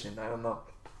rendition. I don't know.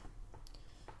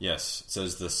 Yes. It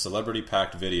says the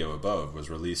celebrity-packed video above was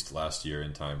released last year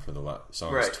in time for the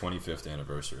song's 25th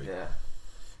anniversary. Yeah.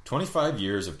 25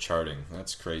 years of charting.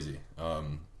 That's crazy.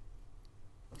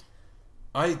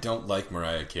 I don't like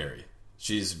Mariah Carey.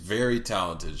 She's very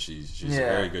talented. She's a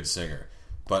very good singer.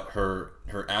 But her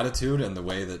attitude and the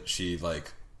way that she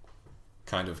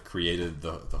kind of created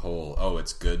the whole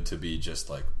it's good to be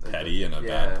just petty and a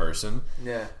bad person.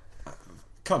 Yeah.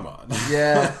 Come on.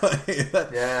 Yeah.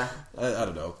 I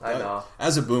don't know. I know.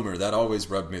 As a boomer, that always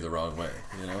rubbed me the wrong way.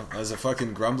 As a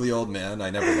fucking grumbly old man, I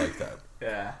never liked that.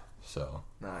 Yeah. So.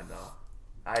 No, I know.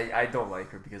 I don't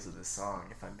like her because of this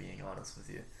song, if I'm being honest with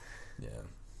you. Yeah.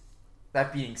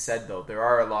 That being said, though, there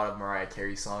are a lot of Mariah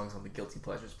Carey songs on the Guilty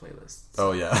Pleasures playlist. So.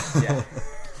 Oh, yeah. Yeah.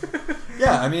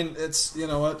 Yeah, I mean, it's,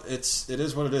 it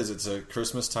is what it is. It's a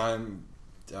Christmas time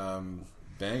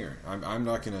banger. I'm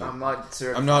not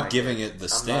giving it the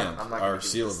stamp, our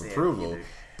seal of approval, either.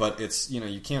 But it's,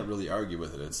 you can't really argue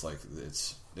with it. It's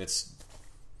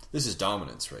this is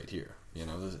dominance right here.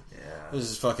 This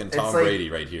is fucking Tom Brady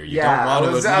right here. You don't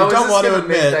want to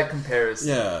admit that comparison.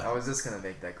 Yeah, I was just gonna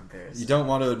make that comparison. You don't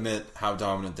want to admit how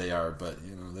dominant they are, but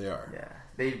they are. Yeah,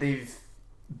 they've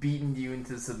beaten you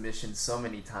into submission so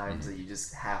many times that you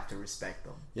just have to respect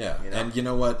them. Yeah, and you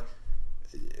know what?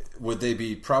 Would they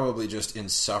be probably just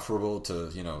insufferable to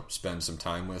spend some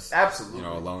time with? Absolutely.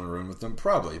 Alone in a room with them,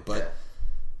 probably, but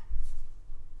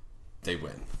they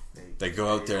win. They go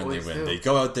out there and they win. Do. They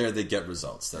go out there, they get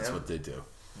results. That's what they do.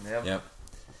 Yep.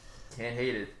 Can't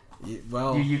hate it.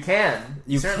 You can.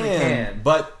 You certainly can.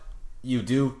 But you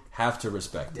do have to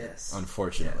respect it.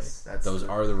 Unfortunately. Yes, those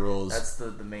are the rules. That's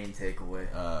the main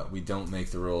takeaway. We don't make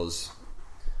the rules.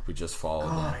 We just follow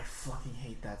them. God, I fucking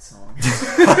hate that song.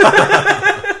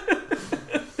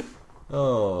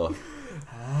 Oh.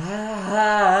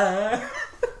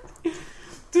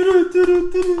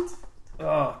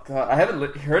 Oh god, I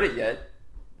haven't heard it yet.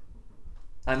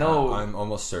 I know. I'm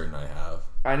almost certain I have.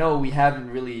 I know we haven't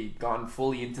really gone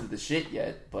fully into the shit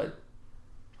yet, but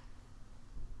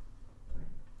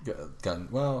gotten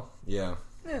yeah.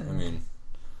 I mean,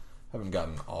 haven't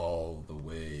gotten all the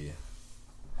way.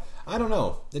 I don't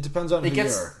know. It depends on who you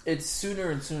are. It's sooner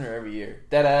and sooner every year.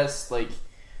 Deadass,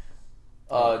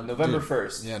 November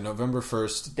 1st. Yeah, November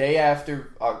 1st. Day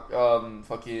after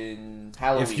fucking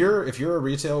Halloween. If you're a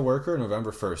retail worker,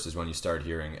 November 1st is when you start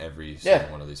hearing every single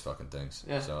one of these fucking things.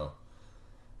 Yeah. So,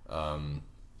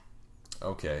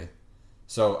 okay.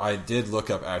 So I did look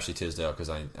up Ashley Tisdale because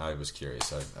I was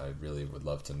curious. I really would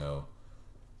love to know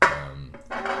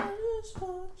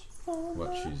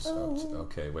what she's up to.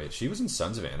 Okay, wait. She was in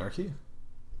Sons of Anarchy?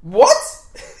 What?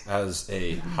 As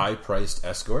a high-priced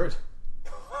escort?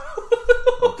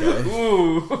 Okay.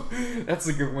 Ooh, that's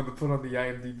a good one to put on the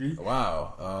IMDb.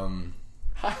 Wow.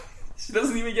 She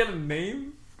doesn't even get a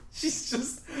name. She's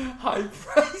just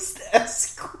high-priced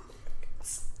escort.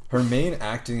 Her main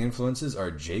acting influences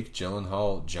are Jake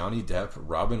Gyllenhaal, Johnny Depp,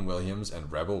 Robin Williams,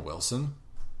 and Rebel Wilson.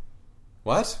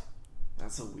 What?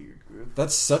 That's a weird group.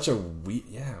 That's such a weird...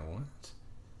 Yeah, what?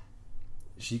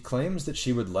 She claims that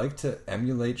she would like to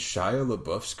emulate Shia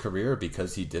LaBeouf's career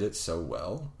because he did it so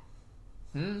well.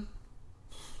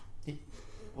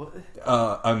 What?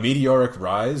 A meteoric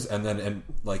rise, and then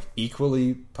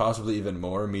equally, possibly even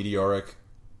more meteoric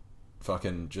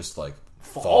fucking just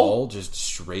fall just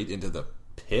straight into the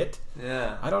pit.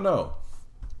 Yeah. I don't know.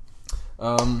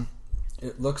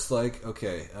 It looks like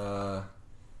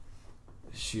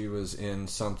she was in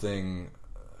something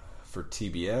for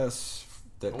TBS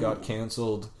that got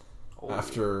canceled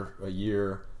after a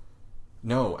year.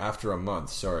 No, after a month.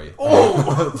 Sorry.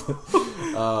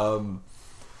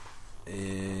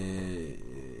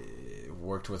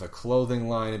 worked with a clothing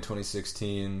line in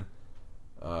 2016.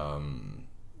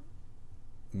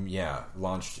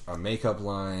 Launched a makeup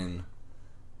line.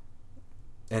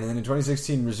 And then in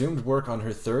 2016, resumed work on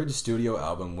her third studio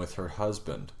album with her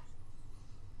husband.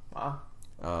 Wow.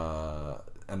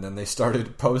 And then they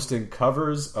started posting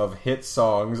covers of hit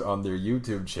songs on their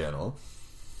YouTube channel.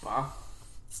 Wow.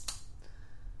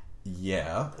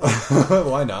 Yeah.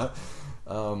 Why not?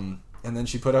 And then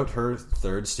she put out her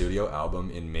third studio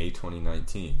album in May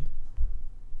 2019.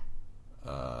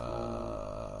 And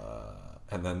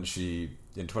then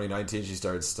in 2019, she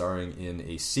started starring in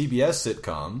a CBS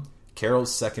sitcom,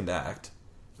 Carol's Second Act,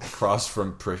 across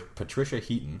from Patricia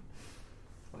Heaton.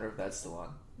 I wonder if that's still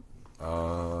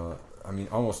on. I mean,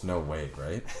 almost no way,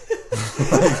 right?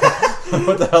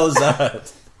 What the hell is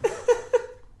that?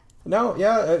 No,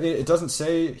 yeah, it doesn't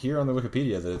say here on the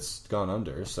Wikipedia that it's gone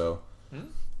under, so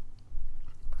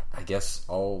I guess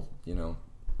all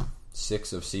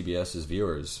 6 of CBS's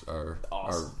viewers are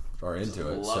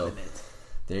into it. Loving So it.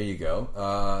 there you go.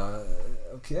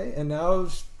 Okay, and now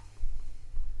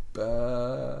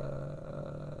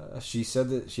she said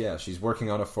that she's working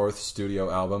on a 4th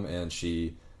studio album, and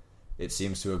it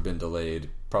seems to have been delayed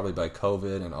probably by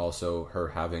COVID and also her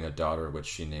having a daughter, which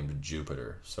she named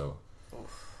Jupiter. So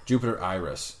Jupiter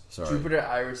Iris. Sorry. Jupiter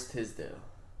Iris Tisdale.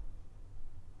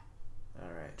 All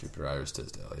right. Jupiter Iris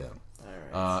Tisdale, yeah.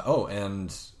 All right.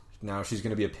 And now she's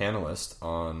going to be a panelist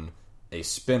on a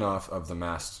spin-off of The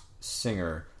Masked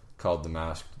Singer called The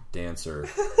Masked Dancer.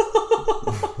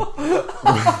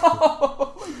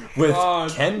 With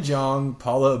Ken Jeong,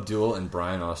 Paula Abdul, and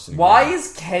Brian Austin. Why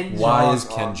is Ken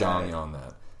Jeong on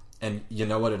that? And you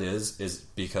know what it is? Is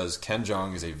because Ken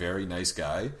Jeong is a very nice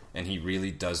guy, and he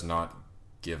really does not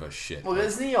give a shit. Well,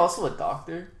 isn't he also a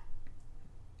doctor?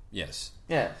 Yes.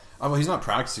 Yeah. Well, he's not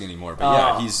practicing anymore,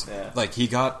 but he's like he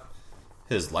got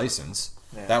his license.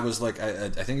 Yeah. That was like I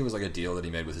think it was like a deal that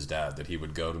he made with his dad that he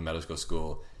would go to medical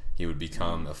school, he would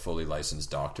become a fully licensed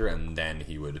doctor, and then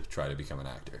he would try to become an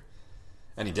actor.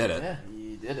 And he did it. Yeah,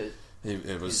 he did it.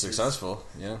 It was successful.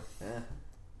 Yeah.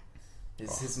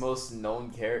 His most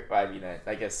known character. I mean,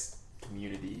 I guess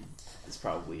Community is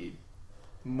probably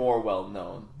more well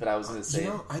known. But I was going to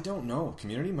say, I don't know.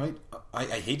 Community might. I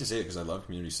hate to say it because I love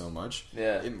Community so much.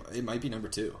 Yeah, it might be number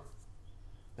 2.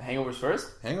 The Hangover's first.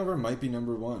 Hangover might be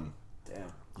number 1.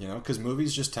 Damn. Because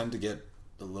movies just tend to get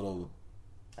a little,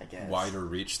 I guess, wider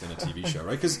reach than a TV show,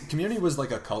 right? Because Community was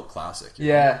like a cult classic.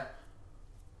 Yeah. Know?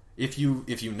 If you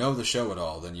know the show at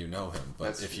all, then you know him.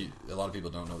 But That's a lot of people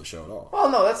don't know the show at all. Well,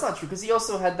 no, that's not true because he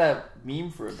also had that meme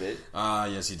for a bit.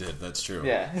 Yes, he did. That's true.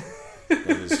 Yeah, that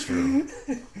is true.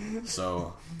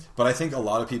 So, but I think a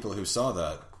lot of people who saw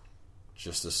that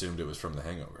just assumed it was from The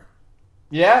Hangover.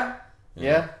 Yeah,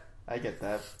 I get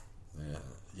that.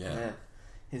 Yeah.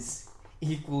 His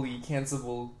equally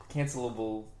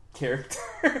cancelable character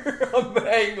on The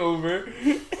Hangover.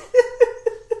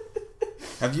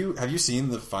 Have you seen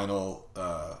the final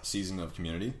season of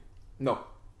Community? No.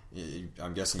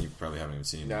 I'm guessing you probably haven't even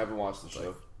seen. No, I haven't watched the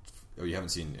show. You haven't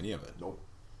seen any of it? Nope.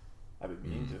 I've been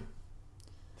meaning to.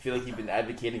 I feel like you've been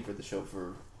advocating for the show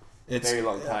for a very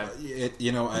long time. I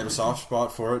have a soft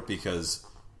spot for it because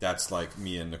that's like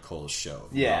me and Nicole's show.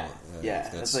 Yeah,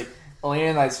 That's like Elena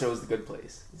and I's show is The Good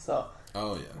Place. So.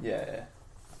 Oh yeah. Yeah.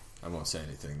 I won't say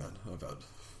anything then about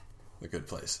The Good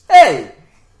Place. Hey.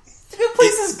 The Good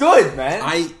Place is good,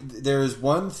 man. There is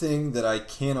one thing that I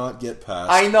cannot get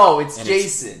past. I know, it's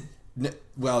Jason.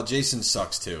 Jason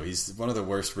sucks too. He's one of the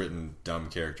worst written dumb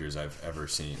characters I've ever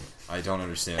seen. I don't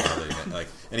understand how they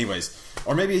anyways,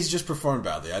 or maybe he's just performed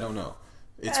badly. I don't know.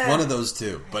 It's one of those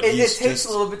two. But it takes a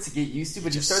little bit to get used to.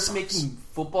 But he starts making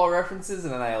football references,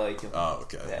 and then I like him. Oh,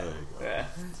 okay. Yeah. There you go. Yeah.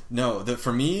 No,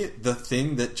 for me, the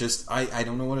thing that just I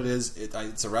don't know what it is.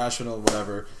 It's irrational,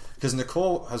 whatever. Because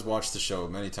Nicole has watched the show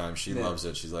many times. She loves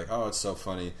it. She's like, oh, it's so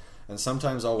funny. And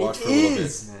sometimes I'll watch for a little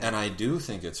bit, and I do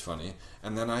think it's funny.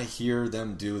 And then I hear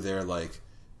them do their,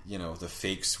 the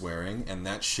fake swearing, and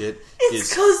that shit It's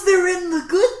because they're in The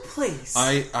Good Place.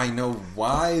 I know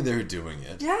why they're doing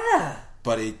it. Yeah.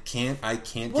 But I can't get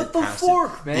past it. What the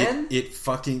fork, man?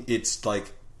 It's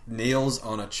like nails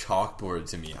on a chalkboard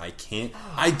to me. I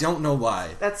don't know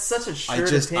why. That's such a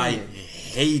short opinion. I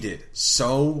hate it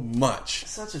so much.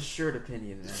 Such a short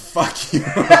opinion, man. Fuck you.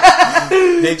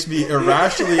 Makes me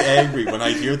irrationally angry when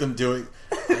I hear them doing.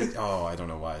 I don't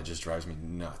know why. It just drives me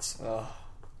nuts. Oh,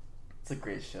 it's a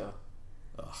great show.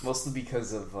 Mostly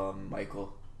because of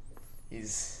Michael.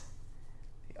 He's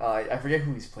I forget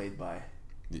who he's played by.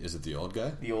 Is it the old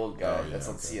guy? The old guy. That's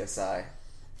on CSI.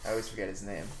 I always forget his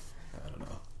name. I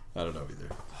don't know either.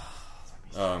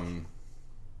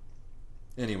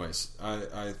 anyways,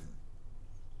 I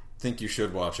think you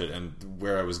should watch it, and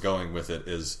where I was going with it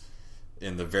is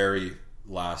in the very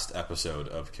last episode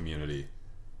of Community.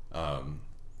 And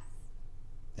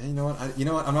you know what?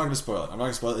 I'm not going to spoil it. I'm not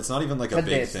going to spoil it. It's not even like Ted a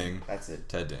big Danson. thing. That's it.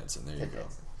 Ted Danson. There you go.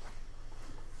 Danson.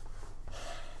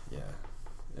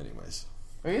 Yeah. Anyways,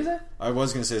 What is it? I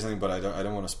was going to say something, but I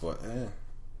don't want to spoil.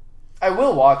 I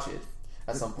will watch it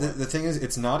at some point. The thing is,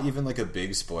 it's not even like a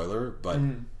big spoiler, but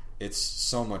it's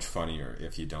so much funnier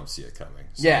if you don't see it coming.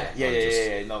 So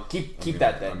Yeah. No, keep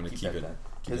that then. I'm going to keep it in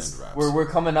Because wraps. we're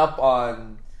coming up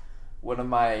on one of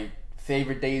my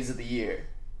favorite days of the year.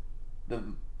 The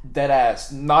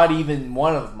deadass, not even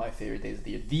one of my favorite days of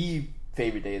the year. The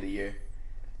favorite day of the year.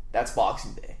 That's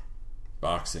Boxing Day.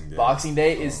 Boxing Day. Boxing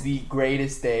Day is the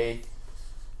greatest day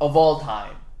of all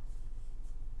time.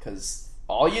 Because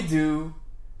all you do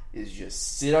is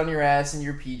just sit on your ass in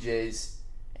your PJs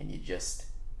and you just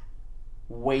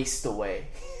waste away.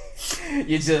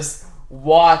 You just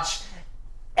watch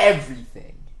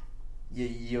everything.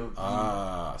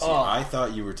 I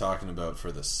thought you were talking about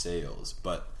for the sales,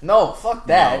 but no, fuck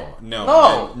that.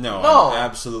 No, I'm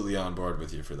absolutely on board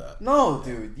with you for that. No,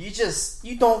 dude,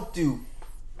 you don't do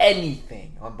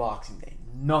anything on Boxing Day.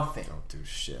 Nothing. Don't do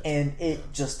shit. And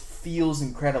it just feels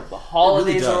incredible. The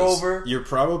holidays are over. You're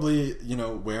probably,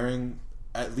 wearing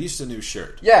at least a new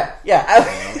shirt. Yeah.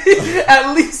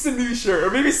 At least a new shirt, or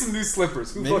maybe some new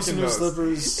slippers. Who maybe fucking some new knows?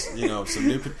 slippers. Some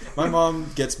new. My mom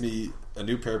gets me a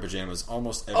new pair of pajamas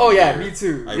almost every Oh yeah, year. me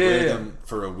too. I wear them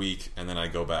for a week, and then I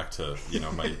go back to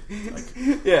my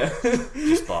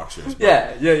just boxers.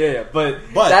 But, yeah. But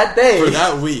that day for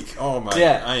that week, oh my,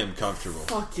 I am comfortable.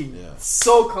 Fucking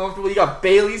so comfortable. You got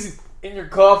Bailey's in your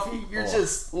coffee. You're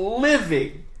just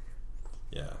living.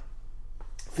 Yeah.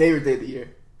 Favorite day of the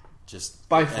year. Just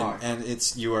by far, and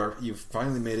you've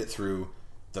finally made it through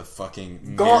the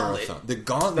fucking gauntlet. Marathon. The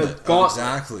gauntlet.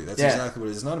 Exactly. That's exactly what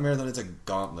it is. It's not a marathon, it's a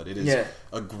gauntlet. It is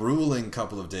a grueling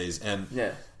couple of days. And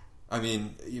I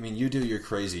mean, you do your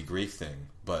crazy Greek thing,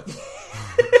 but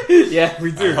yeah,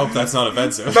 we do. I hope that's not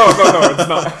offensive. No, it's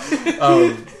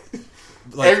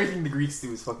not. Everything the Greeks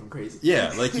do is fucking crazy.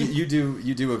 Yeah, like you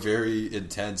do a very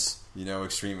intense,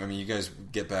 extreme. I mean, you guys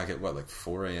get back at what, like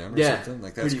 4 a.m. or something?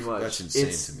 Like that's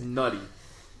insane to me. Nutty.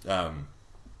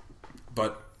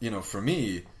 But for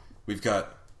me, we've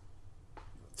got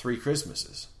 3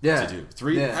 Christmases to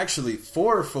do. Actually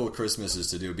 4 full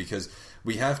Christmases to do, because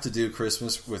we have to do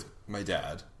Christmas with my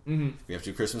dad. Mm-hmm. We have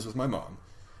to do Christmas with my mom.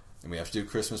 And we have to do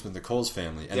Christmas with Nicole's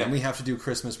family. And then we have to do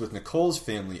Christmas with Nicole's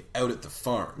family out at the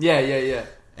farm. Yeah.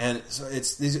 And so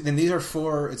these are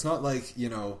 4, it's not like,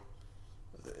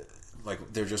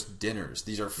 like they're just dinners.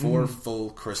 These are 4 full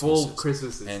Christmases. Full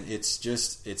Christmases. And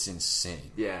it's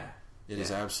insane. Yeah. It is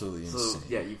absolutely insane.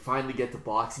 Yeah, you finally get to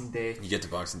Boxing Day. You get to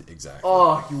Boxing Day, exactly.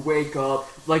 Oh, you wake up.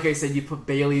 Like I said, you put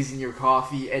Bailey's in your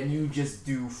coffee and you just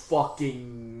do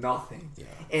fucking nothing. Yeah.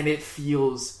 And it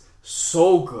feels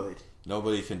so good.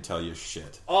 Nobody can tell you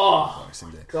shit. Oh,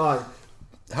 Boxing Day. God.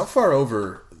 How far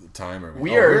over time are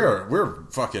we? We're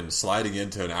fucking sliding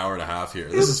into an hour and a half here.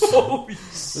 This is holy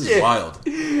this is wild. Wow.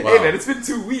 Hey man, it's been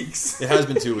 2 weeks. It has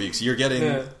been 2 weeks. You're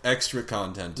getting extra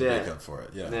content to make up for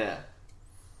it. Yeah.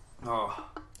 Oh.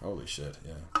 Holy shit,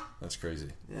 yeah. That's crazy.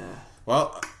 Yeah.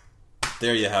 Well,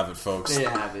 there you have it, folks. There you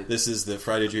have it. This is the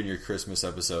Friday Junior Christmas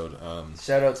episode.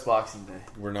 Shout out to Boxing Day.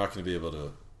 We're not going to be able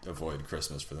to avoid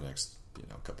Christmas for the next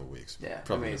couple of weeks. Yeah.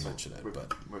 Probably going to mention it.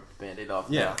 But we're Band-Aid off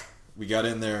yeah, now. We got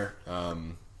in there.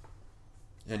 And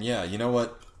yeah, you know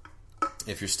what?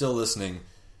 If you're still listening,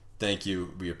 thank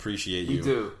you. We appreciate you. We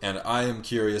do. And I am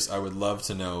curious. I would love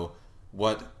to know,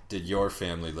 what did your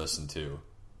family listen to?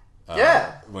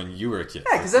 When you were a kid.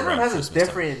 Yeah, because everyone has a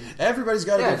different... Everybody's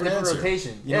got a different answer.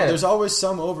 rotation. You know, there's always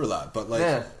some overlap, but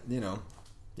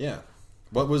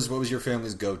What was your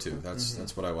family's go-to?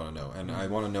 That's what I want to know. And I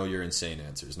want to know your insane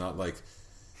answers. Not like,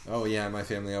 oh yeah, my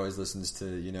family always listens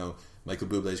to, Michael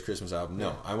Bublé's Christmas album.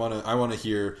 No, I want to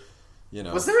hear,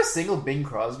 Was there a single Bing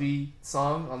Crosby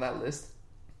song on that list?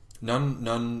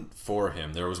 None for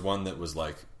him. There was one that was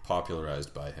like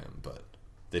popularized by him, but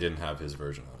they didn't have his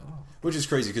version on it. Which is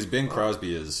crazy, because Bing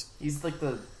Crosby is... He's like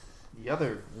the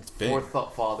other fourth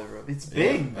father of... It's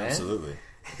Bing, man. Absolutely.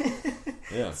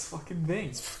 Yeah. It's fucking Bing.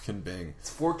 It's fucking Bing. It's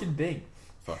forking Bing.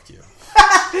 Fuck you.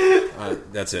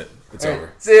 That's it. It's All over.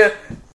 Right, see ya.